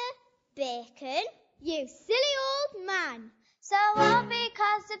fry the bacon, you silly old man. So all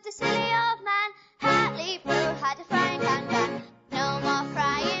because of the silly old man, Hartlepool had a frying pan ban. No more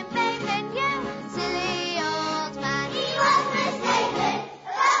frying bacon, you silly old man. He was mistaken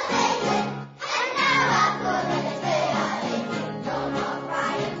about bacon, and now I'm going to say I hate you. No more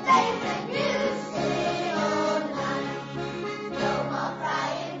frying bacon, you silly old man. No more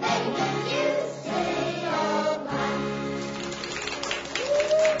frying bacon, you silly old man.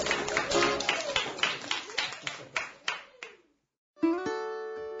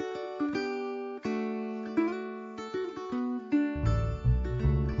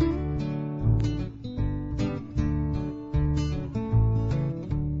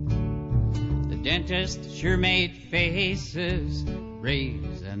 The dentist sure made faces,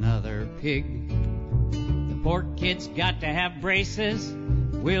 raise another pig. The poor kid's got to have braces,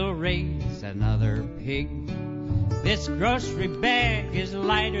 we'll raise another pig. This grocery bag is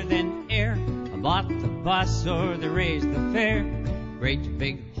lighter than air. I bought the bus or the raise the fare. Great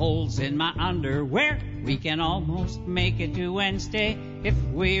big holes in my underwear. We can almost make it to Wednesday if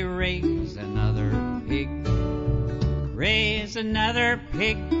we raise another pig. Raise another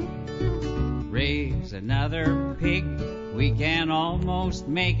pig. Raise another pig. We can almost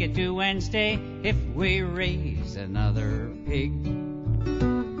make it to Wednesday if we raise another pig.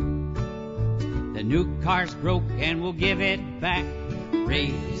 The new car's broke and we'll give it back.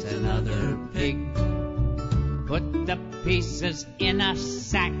 Raise another pig. Put the pieces in a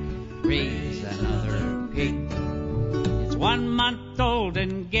sack. Raise another pig. It's 1 month old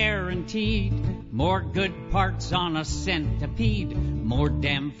and guaranteed. More good parts on a centipede. More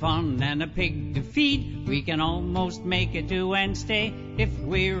damn fun than a pig to feed. We can almost make it to Wednesday if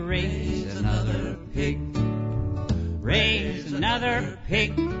we raise another pig. Raise another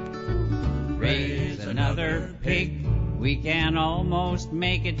pig. Raise another pig. We can almost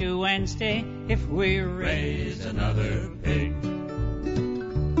make it to Wednesday if we raise another pig.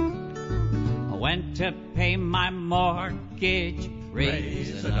 I went to pay my mortgage,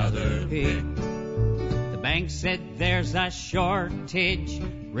 raise another pig. The bank said there's a shortage,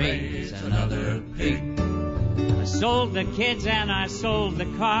 raise another pig. I sold the kids and I sold the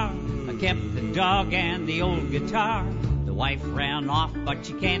car. I kept the dog and the old guitar. The wife ran off, but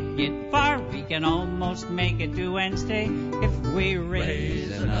she can't get far. We can almost make it to Wednesday if we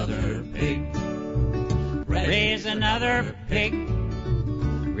raise another pig. Raise another pig.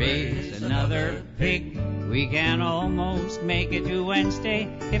 Raise another pig. We can almost make it to Wednesday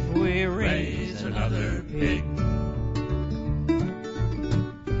if we raise another pig.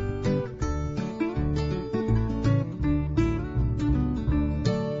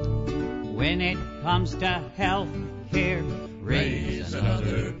 When it comes to health care, raise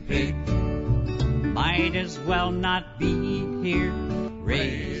another pig. Might as well not be here,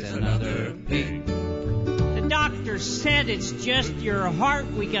 raise another pig. The doctor said it's just your heart.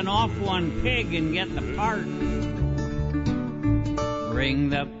 We can off one pig and get the part. Bring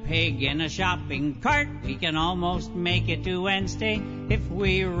the pig in a shopping cart. We can almost make it to Wednesday if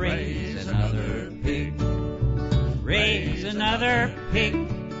we raise another pig. Raise another pig.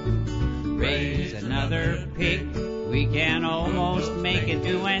 Raise another pig. We can almost make it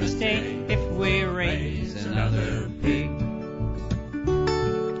to Wednesday if we raise another pig.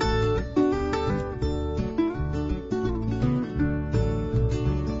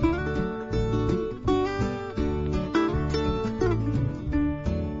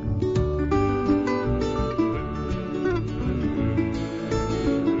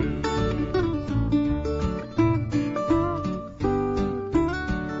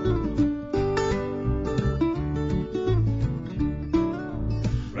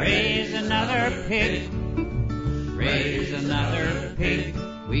 Raise another pig.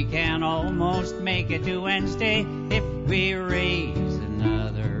 We can almost make it to Wednesday if we raise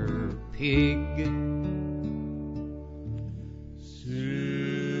another pig.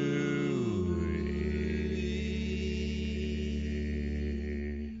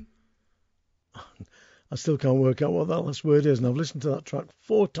 I still can't work out what that last word is, and I've listened to that track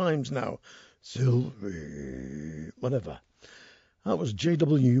 4 times now. Sylvie, whatever. That was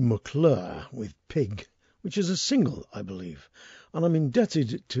J.W. McClure with Pig, which is a single, I believe. And I'm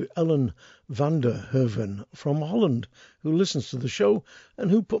indebted to Ellen van der Herven from Holland, who listens to the show and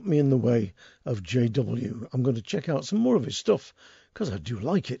who put me in the way of J.W. I'm going to check out some more of his stuff, because I do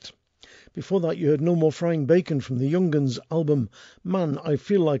like it. Before that, you heard No More Frying Bacon from the Young'uns album Man, I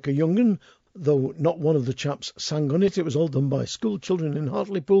Feel Like a Young'un, though not one of the chaps sang on it. It was all done by school children in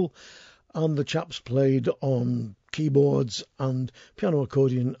Hartlepool, and the chaps played on keyboards and piano,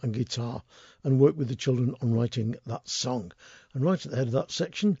 accordion and guitar, and worked with the children on writing that song. And right at the head of that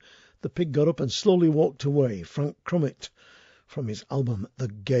section, the pig got up and slowly walked away, Frank Crummett, from his album The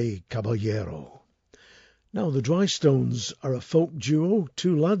Gay Caballero. Now, the Dry Stones are a folk duo,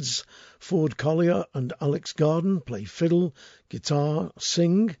 2 lads, Ford Collier and Alex Garden, play fiddle, guitar,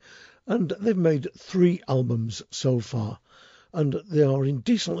 sing, and they've made 3 albums so far, and they are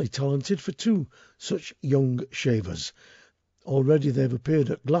indecently talented for 2 such young shavers. Already they've appeared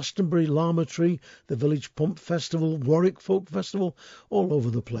at Glastonbury, Lammertree, the Village Pump Festival, Warwick Folk Festival, all over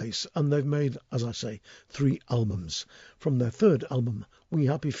the place, and they've made, as I say, 3 albums. From their 3rd album, We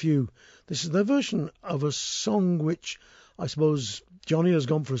Happy Few, this is their version of a song which I suppose Johnny Has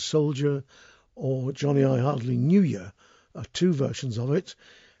Gone for a Soldier or Johnny I Hardly Knew You are 2 versions of it.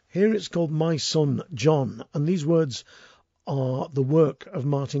 Here it's called My Son John, and these words are the work of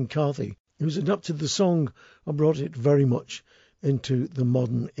Martin Carthy, who's adapted the song and brought it very much into the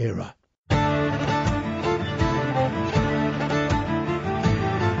modern era.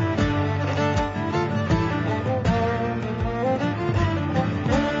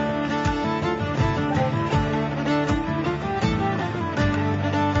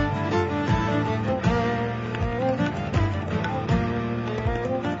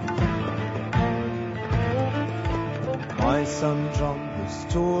 My son John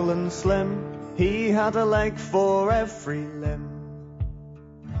was tall and slim, he had a leg for every limb.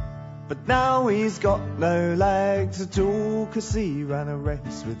 But now he's got no legs at all, 'cause he ran a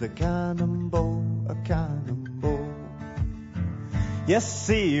race with a cannonball, a cannonball. Yes,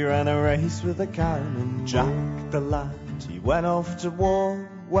 he ran a race with a cannonball. Jack the lad, he went off to war,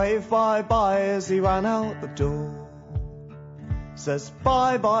 waved bye-bye as he ran out the door. Says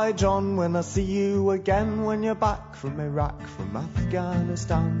bye-bye John, when I see you again, when you're back from Iraq, from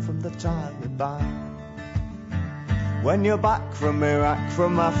Afghanistan, from the Taliban. When you're back from Iraq,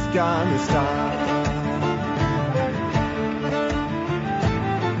 from Afghanistan.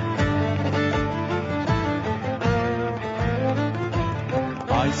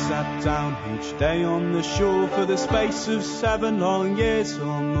 I sat down each day on the shore for the space of 7 long years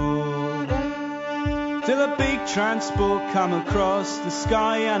or more, till a big transport come across the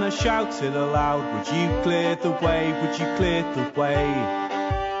sky, and I shouted aloud, would you clear the way, would you clear the way?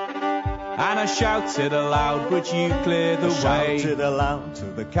 And I shouted aloud, would you clear the way? Shouted aloud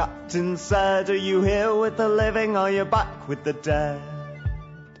till the captain said, are you here with the living, are you back with the dead?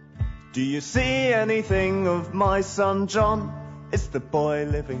 Do you see anything of my son John? Is the boy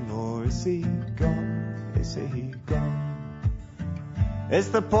living or is he gone? Is he gone? Is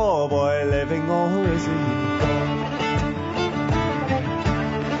the poor boy living or is he gone?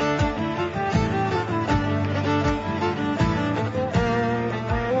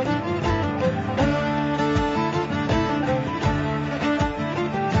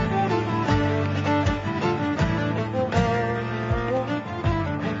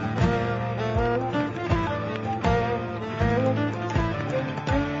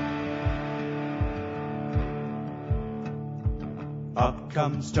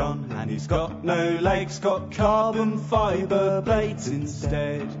 Comes John, and he's got no legs, got carbon fibre blades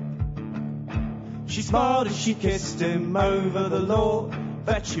instead. She smiled as she kissed him over the law.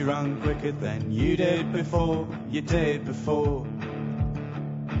 Bet you run quicker than you did before, you did before.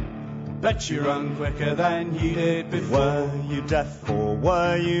 Bet you run quicker than you did before. Were you deaf or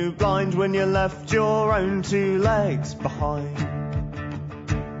were you blind when you left your own 2 legs behind?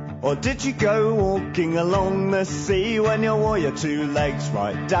 Or did you go walking along the sea when you wore your 2 legs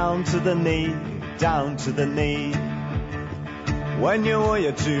right down to the knee, down to the knee? When you wore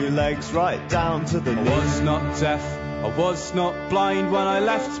your 2 legs right down to the knee. I was not deaf, I was not blind when I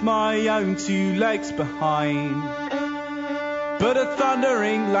left my own 2 legs behind. But a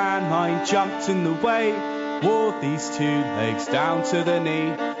thundering landmine jumped in the way, wore these 2 legs down to the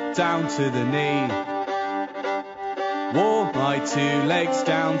knee, down to the knee. Wore my 2 legs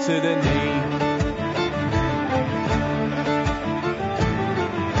down to the knee.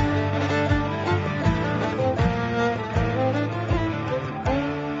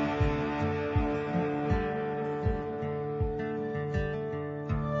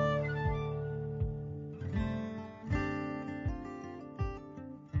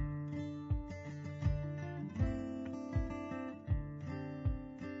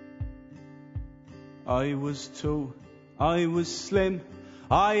 I was tall, I was slim,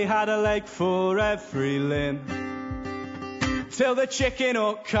 I had a leg for every limb. Till the chicken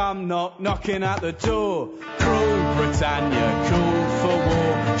hawk come knocking at the door. Cruel Britannia called for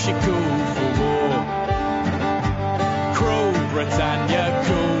war, she called for war. Cruel Britannia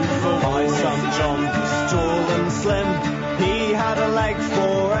called for war. My son John was tall and slim, he had a leg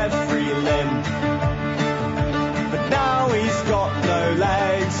for every limb. But now he's got no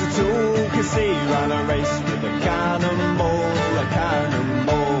legs at all, 'cause he ran a race with a cannonball, a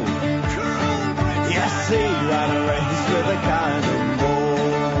cannonball. Yes, he ran a race with a cannonball.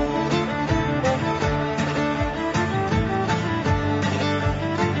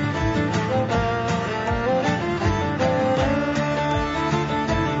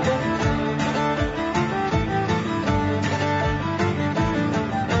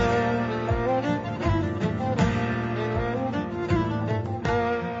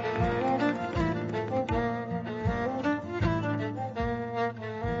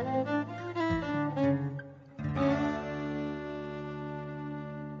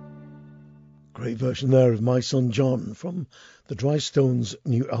 Great version there of My Son John from the Dry Stones'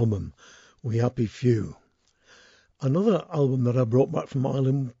 new album, We Happy Few. Another album that I brought back from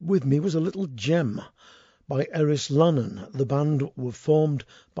Ireland with me was a little gem by Erris Lannan. The band were formed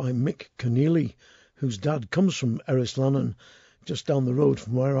by Mick Keneally, whose dad comes from Erris Lannan, just down the road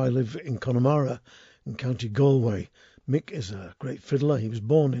from where I live in Connemara in County Galway. Mick is a great fiddler. He was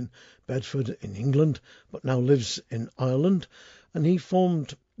born in Bedford in England, but now lives in Ireland, and he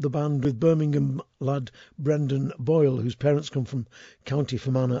formed the band with Birmingham lad Brendan Boyle, whose parents come from County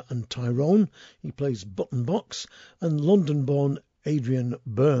Fermanagh and Tyrone. He plays button box. And London-born Adrian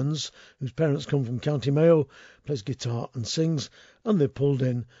Burns, whose parents come from County Mayo, plays guitar and sings. And they pulled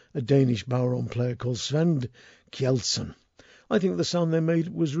in a Danish bodhrán player called Sven Kjeldsen. I think the sound they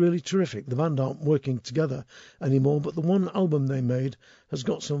made was really terrific. The band aren't working together anymore, but the one album they made has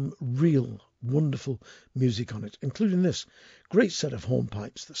got some real wonderful music on it, including this great set of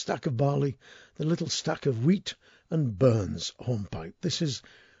hornpipes, the stack of barley, the little stack of wheat, and Burns hornpipe. This is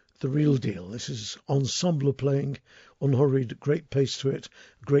the real deal. This is ensemble playing, unhurried, great pace to it,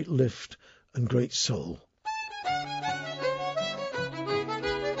 great lift, and great soul.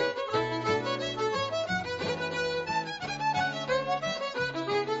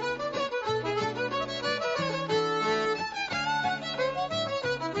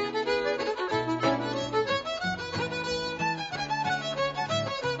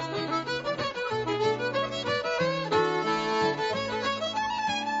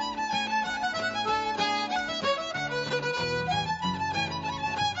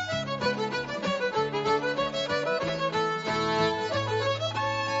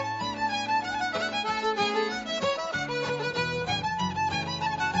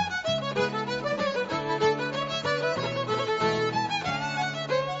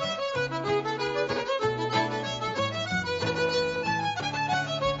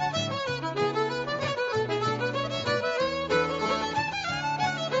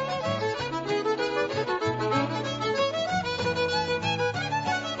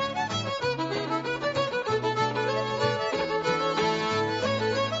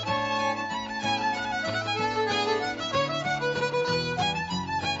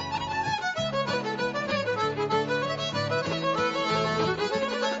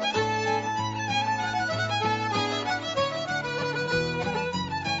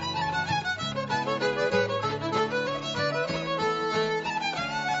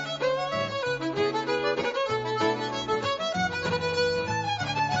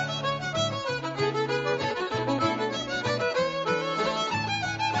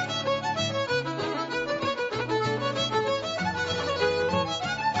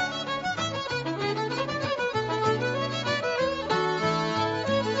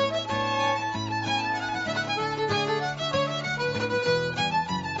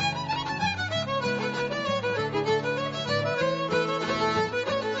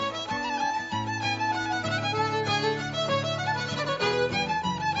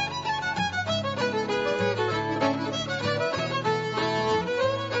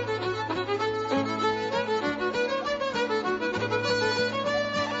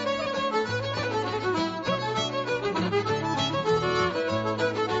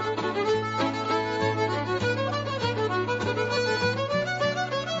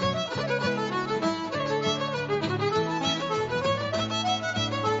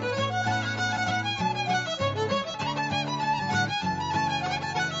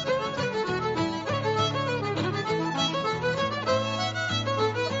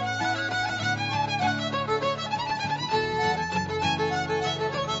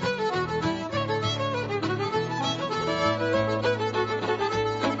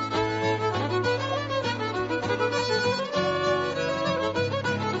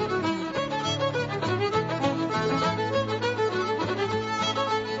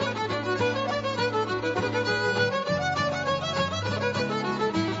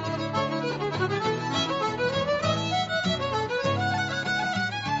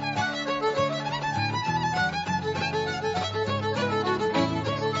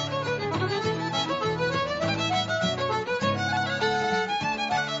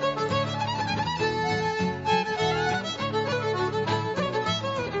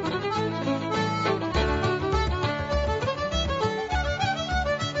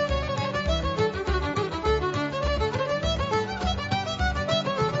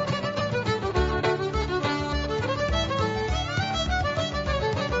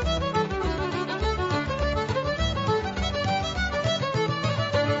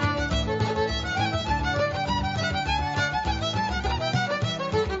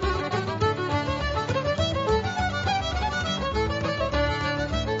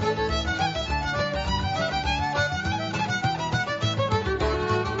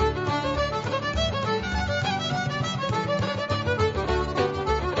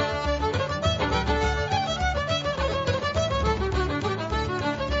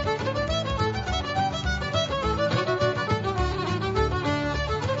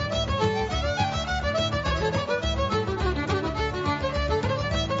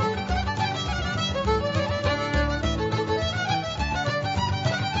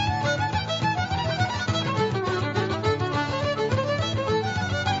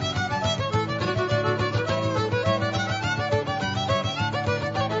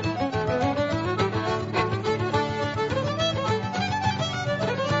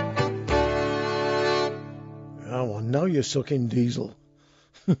 Now you're sucking diesel.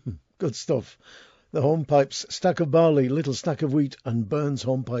 Good stuff. The Hornpipes, Stack of Barley, Little Stack of Wheat and Burns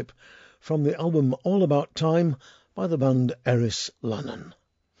Hornpipe from the album All About Time by the band Eris Lannan.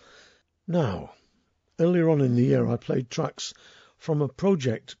 Now, earlier on in the year I played tracks from a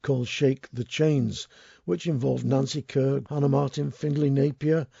project called Shake the Chains, which involved Nancy Kerr, Hannah Martin, Findlay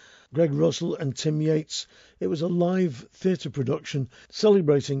Napier, Greg Russell and Tim Yates. It was a live theatre production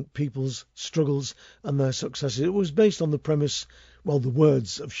celebrating people's struggles and their successes. It was based on the premise, well, the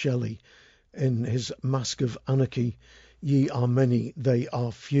words of Shelley in his Mask of Anarchy, ye are many, they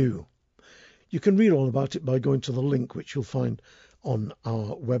are few. You can read all about it by going to the link which you'll find on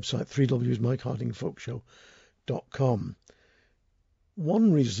our website, 3wsmikehardingfolkshow.com.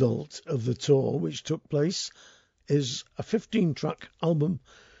 One result of the tour which took place is a 15-track album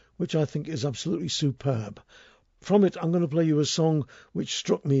which I think is absolutely superb. From it, I'm going to play you a song which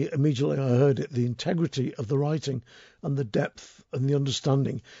struck me immediately I heard it, the integrity of the writing and the depth and the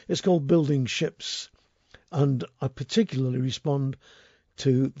understanding. It's called Building Ships, and I particularly respond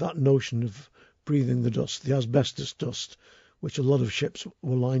to that notion of breathing the dust, the asbestos dust, which a lot of ships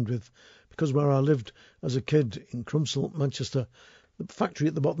were lined with, because where I lived as a kid in Crumpsall, Manchester, the factory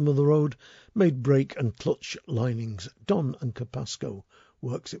at the bottom of the road made brake and clutch linings. Don and Capasco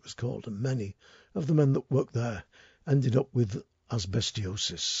Works, it was called, and many of the men that worked there ended up with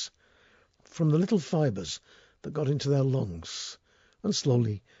asbestosis from the little fibres that got into their lungs and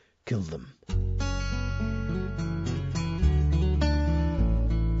slowly killed them.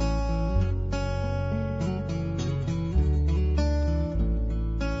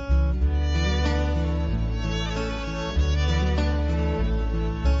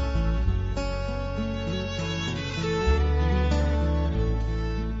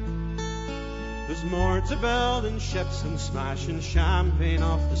 More to building ships and smashing champagne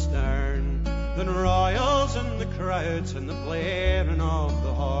off the stern than royals and the crowds and the blaring of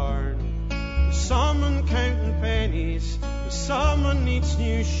the horn. There's someone counting pennies, there's someone needs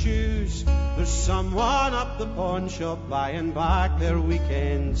new shoes, there's someone up the pawn shop buying back their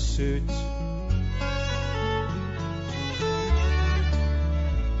weekend suit.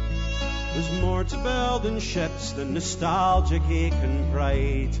 There's more to building ships than nostalgic ache and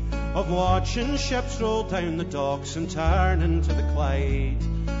pride of watching ships roll down the docks and turn into the Clyde.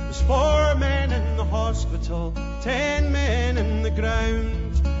 There's 4 men in the hospital, 10 men in the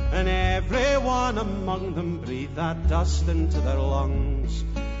ground, and every one among them breathe that dust into their lungs.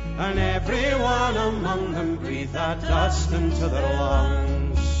 And every one among them breathe that dust into their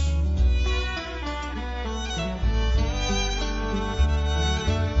lungs.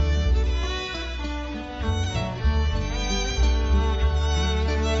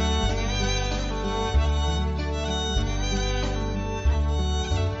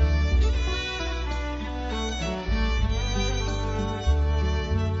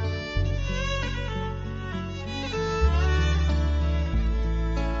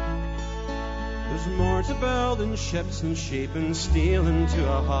 Building ships and shaping steel into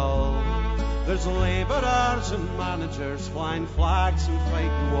a hull. There's labourers and managers flying flags and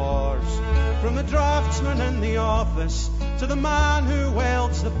fighting wars. From the draftsman in the office to the man who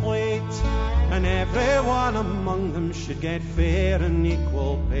welds the plate. And everyone among them should get fair and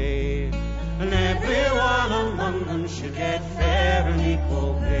equal pay. And everyone among them should get fair and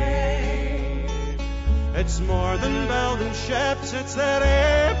equal pay. It's more than building ships, it's their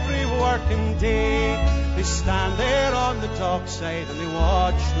every working day. They stand there on the dockside and they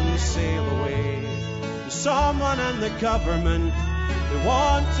watch them sail away. There's someone in the government, they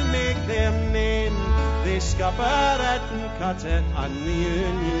want to make their name. They scupper it and cut it and the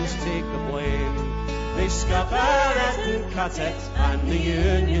unions take the blame. They scupper it and cut it and the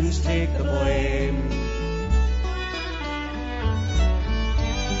unions take the blame.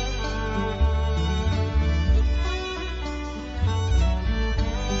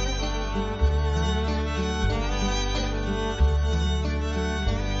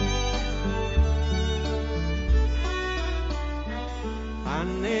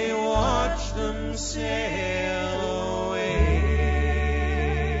 Sail away.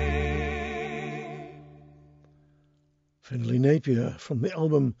 Findlay Napier from the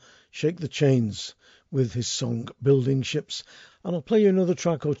album Shake the Chains with his song Building Ships, and I'll play you another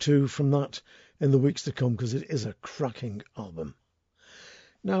track or two from that in the weeks to come because it is a cracking album.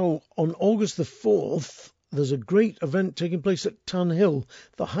 Now, on August the 4th, there's a great event taking place at Tan Hill,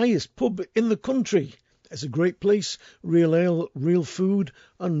 the highest pub in the country. It's a great place, real ale, real food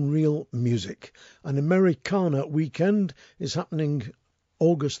and real music. An Americana weekend is happening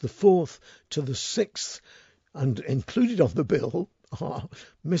August the 4th to the 6th, and included on the bill are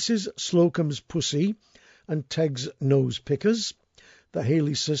Mrs. Slocum's Pussy, and Teg's Nose Pickers, the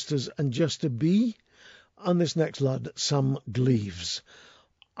Haley Sisters and Jester B, and this next lad, Sam Gleaves.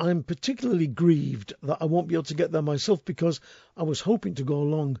 I'm particularly grieved that I won't be able to get there myself because I was hoping to go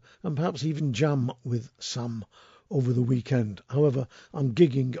along and perhaps even jam with Sam over the weekend. However, I'm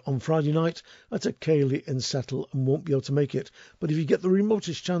gigging on Friday night at a Cayley in Settle and won't be able to make it. But if you get the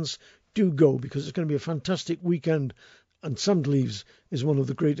remotest chance, do go, because it's going to be a fantastic weekend. And Sam Gleaves is one of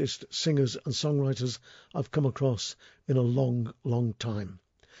the greatest singers and songwriters I've come across in a long, long time.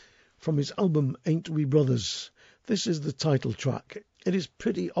 From his album Ain't We Brothers, this is the title track. It is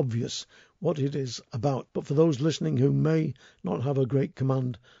pretty obvious what it is about, but for those listening who may not have a great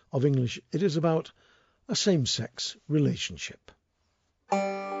command of English, it is about a same-sex relationship.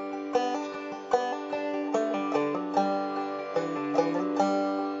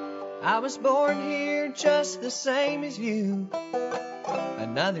 I was born here just the same as you.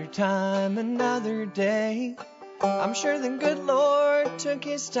 Another time, another day. I'm sure the good Lord took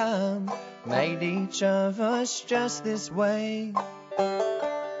his time, made each of us just this way.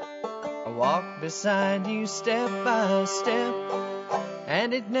 I walk beside you step by step,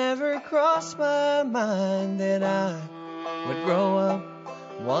 and it never crossed my mind that I would grow up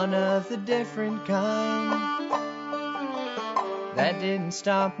one of the different kind. That didn't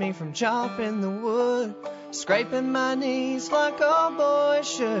stop me from chopping the wood, scraping my knees like all boys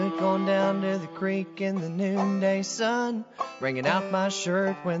should, going down to the creek in the noonday sun, wringing out my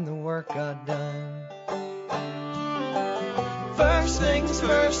shirt when the work got done. First things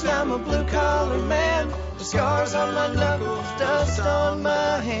first, I'm a blue-collar man. The scars on my knuckles, dust on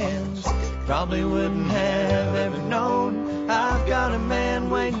my hands. Probably wouldn't have ever known I've got a man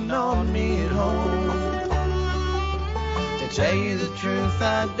waiting on me at home. To tell you the truth,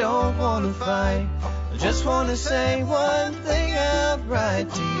 I don't want to fight. I just want to say one thing outright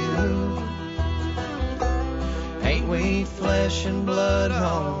to you. Ain't we flesh and blood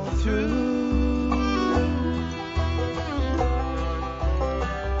all through?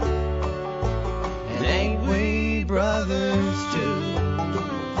 And ain't we brothers too?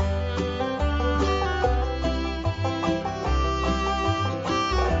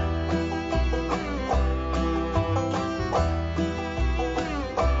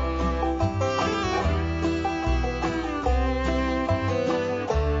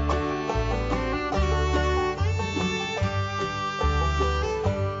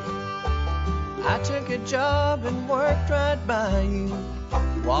 A job and worked right by you,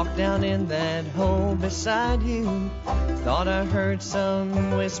 walked down in that hole beside you, thought I heard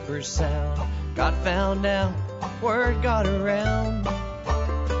some whisper sound, got found out, word got around,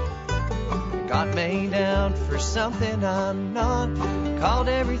 got made out for something I'm not, called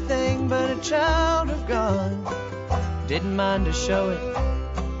everything but a child of God, didn't mind to show it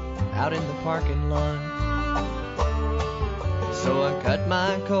out in the parking lot. So I cut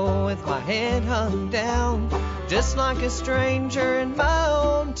my coat with my head hung down, just like a stranger in my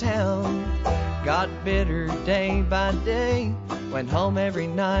own town. Got bitter day by day, went home every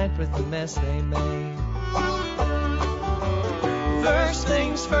night with the mess they made. First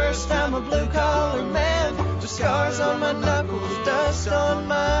things first, I'm a blue-collar man. The scars on my knuckles, dust on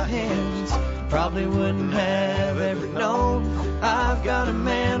my hands. Probably wouldn't have ever known I've got a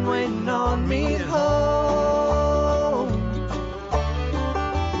man waiting on me at home.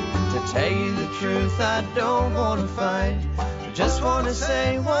 Tell you the truth, I don't want to fight. I just want to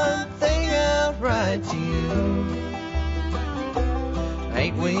say one thing outright to you.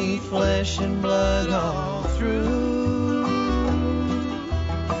 Ain't we flesh and blood all through?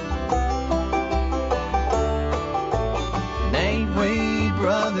 And ain't we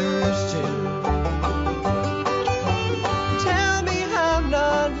brothers too? Tell me I'm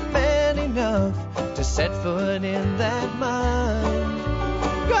not man enough to set foot in that mine.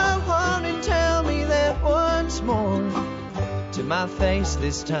 Go on and tell me that once more, to my face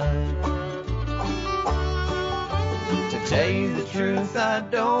this time. To tell you the truth, I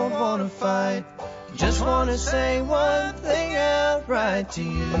don't want to fight. Just want to say one thing outright to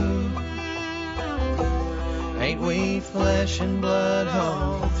you. Ain't we flesh and blood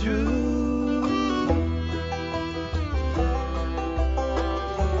all through?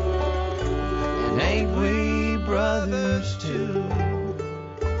 And ain't we brothers too?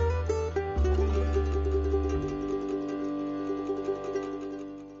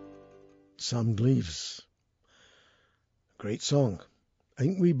 Sam Gleaves. Great song.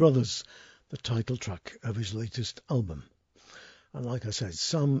 Ain't We Brothers, the title track of his latest album. And like I said,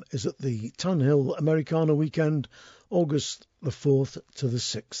 Sam is at the Tan Hill Americana weekend, August the 4th to the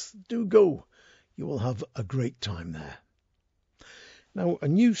 6th. Do go. You will have a great time there. Now, a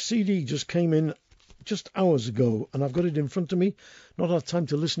new CD just came in just hours ago, and I've got it in front of me. Not had time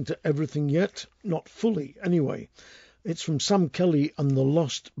to listen to everything yet, not fully anyway. It's from Sam Kelly and the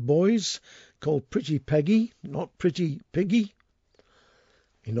Lost Boys, called Pretty Peggy, not Pretty Piggy.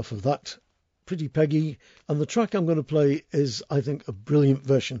 Enough of that. Pretty Peggy. And the track I'm going to play is, I think, a brilliant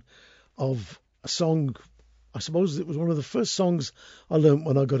version of a song. I suppose it was one of the first songs I learnt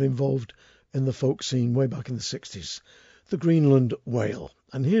when I got involved in the folk scene way back in the 60s, the Greenland Whale.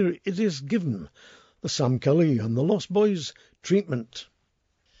 And here it is given, the Sam Kelly and the Lost Boys treatment.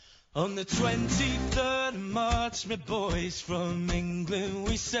 On the 23rd of March, my boys from England,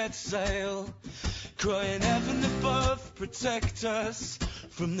 we set sail, crying heaven above, protect us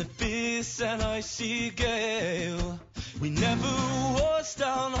from the fierce and icy gale. We never was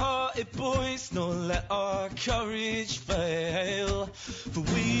downhearted, boys, nor let our courage fail. For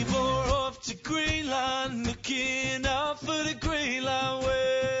we bore off to Greenland, looking out for the Greenland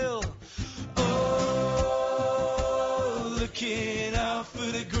whale. Oh, looking out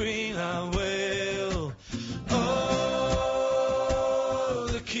for the Greenland whale. Oh,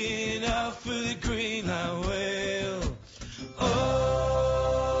 looking out for the Greenland whale.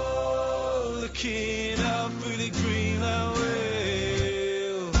 Oh, looking out for the Greenland whale.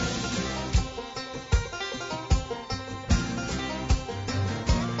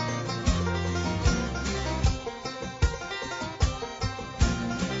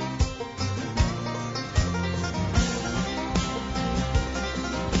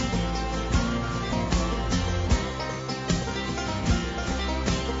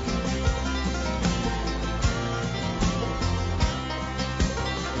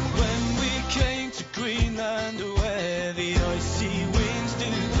 Where the icy winds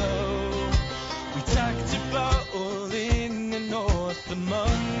do blow, we tacked about all in the north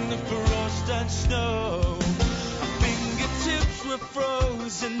among the frost and snow. Our fingertips were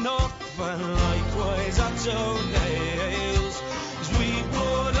frozen off and likewise our toenails, as we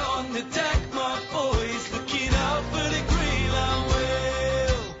poured on the deck, my boys, looking out for the Greenland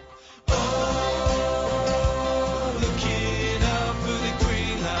whale. Oh, looking out for the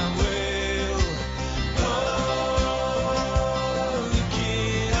Greenland whale.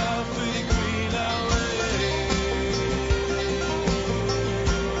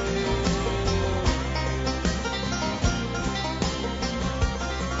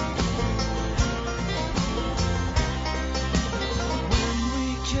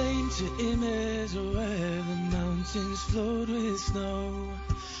 Flowed with snow,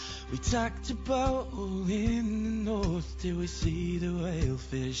 we tacked about all in the north till we see the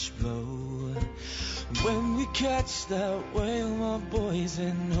whalefish blow. When we catch that whale, my boys,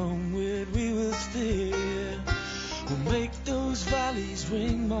 and homeward we will steer. We'll make those valleys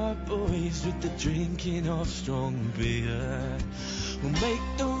ring, my boys, with the drinking of strong beer. We'll make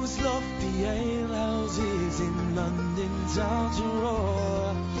those lofty ale houses in London town to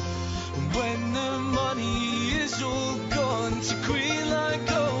roar. And when the money is all gone, to Greenland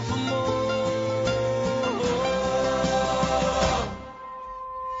go for more.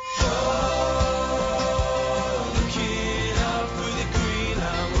 Oh, looking out for the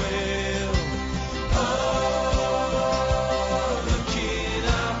Greenland whale. Oh, looking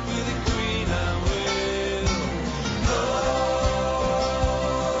out for the Greenland whale. Oh,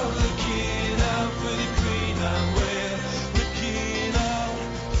 looking out for the Greenland whale. Looking out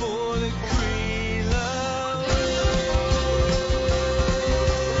for the Greenland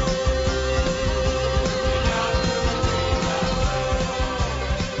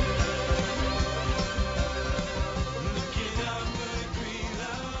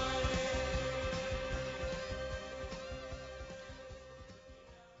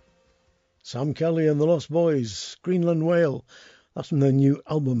Sam Kelly and the Lost Boys, Greenland Whale. That's from their new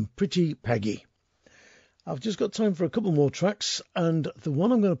album, Pretty Peggy. I've just got time for a couple more tracks, and the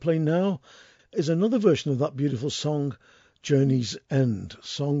one I'm going to play now is another version of that beautiful song, Journey's End,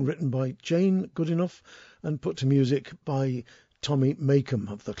 song written by Jane Goodenough and put to music by Tommy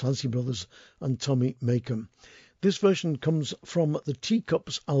Makem of the Clancy Brothers and Tommy Makem. This version comes from the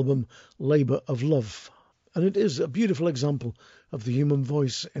Teacups album, Labour of Love, and it is a beautiful example of the human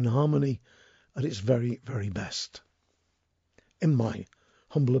voice in harmony at its very, very best, in my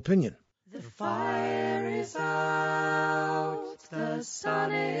humble opinion. The fire is out, the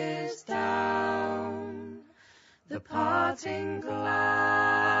sun is down, the parting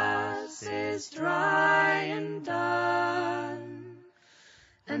glass is dry and done,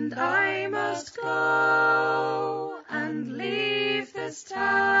 and I must go and leave this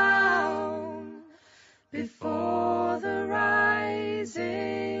town before the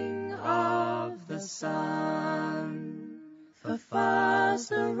rising of the sun. For far's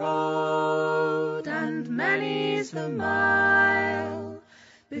the road the mile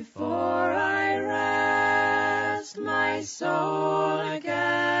before I rest my soul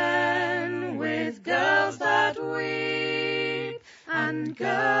again with girls that weep and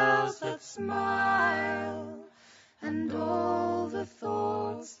girls that smile, and all the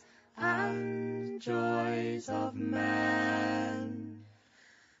thoughts and joys of men.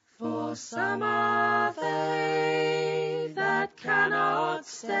 For some are they that cannot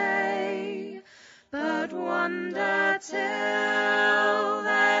stay, but wander till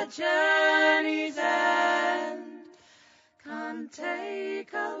their journey's end. Can't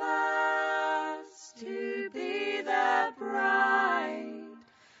take a lass to be their bride,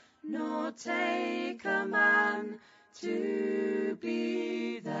 nor take a man to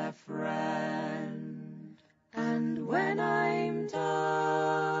be their friend. And when I'm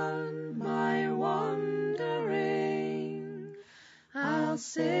done my wandering, I'll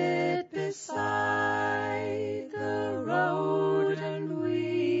sit beside the road and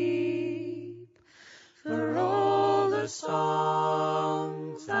weep for all the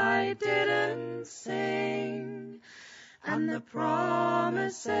songs I didn't sing, and the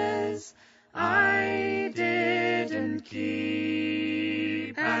promises I didn't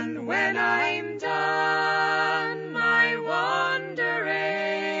keep. And when I'm done my wandering,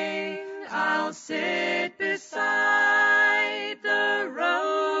 I'll sit beside the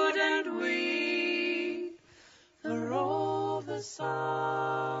road and weep for all the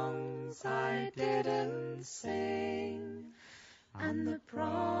songs I didn't sing, and the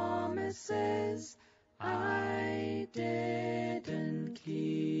promises I didn't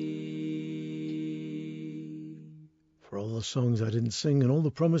keep. For all the songs I didn't sing and all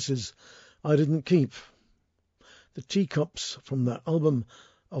the promises I didn't keep. The Teacups from their album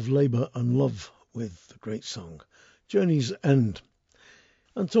of Labour and Love with the great song Journey's End.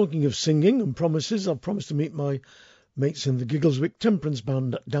 And talking of singing and promises, I've promised to meet my mates in the Giggleswick Temperance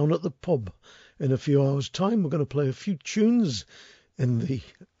Band down at the pub in a few hours' time. We're going to play a few tunes in the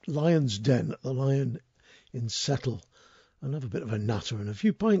Lion's Den at the Lion in Settle and have a bit of a natter and a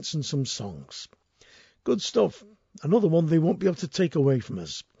few pints and some songs. Good stuff. Another one they won't be able to take away from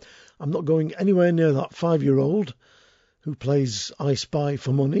us. I'm not going anywhere near that 5-year-old who plays I Spy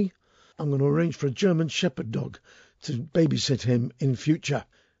for money. I'm going to arrange for a German Shepherd dog to babysit him in future.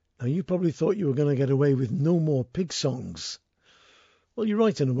 Now, you probably thought you were going to get away with no more pig songs. Well, you're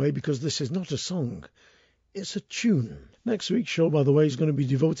right in a way, because this is not a song. It's a tune. Next week's show, by the way, is going to be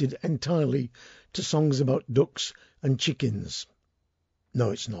devoted entirely to songs about ducks and chickens.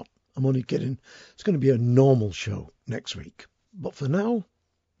 No, it's not. I'm only kidding. It's going to be a normal show next week. But for now,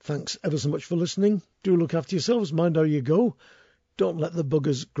 thanks ever so much for listening. Do look after yourselves. Mind how you go. Don't let the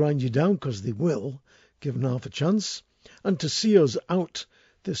buggers grind you down, because they will, given half a chance. And to see us out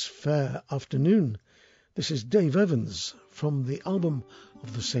this fair afternoon, this is Dave Evans from the album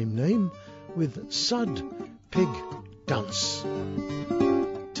of the same name with Sad Pig Dance.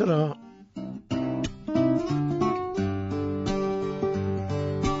 Ta-da!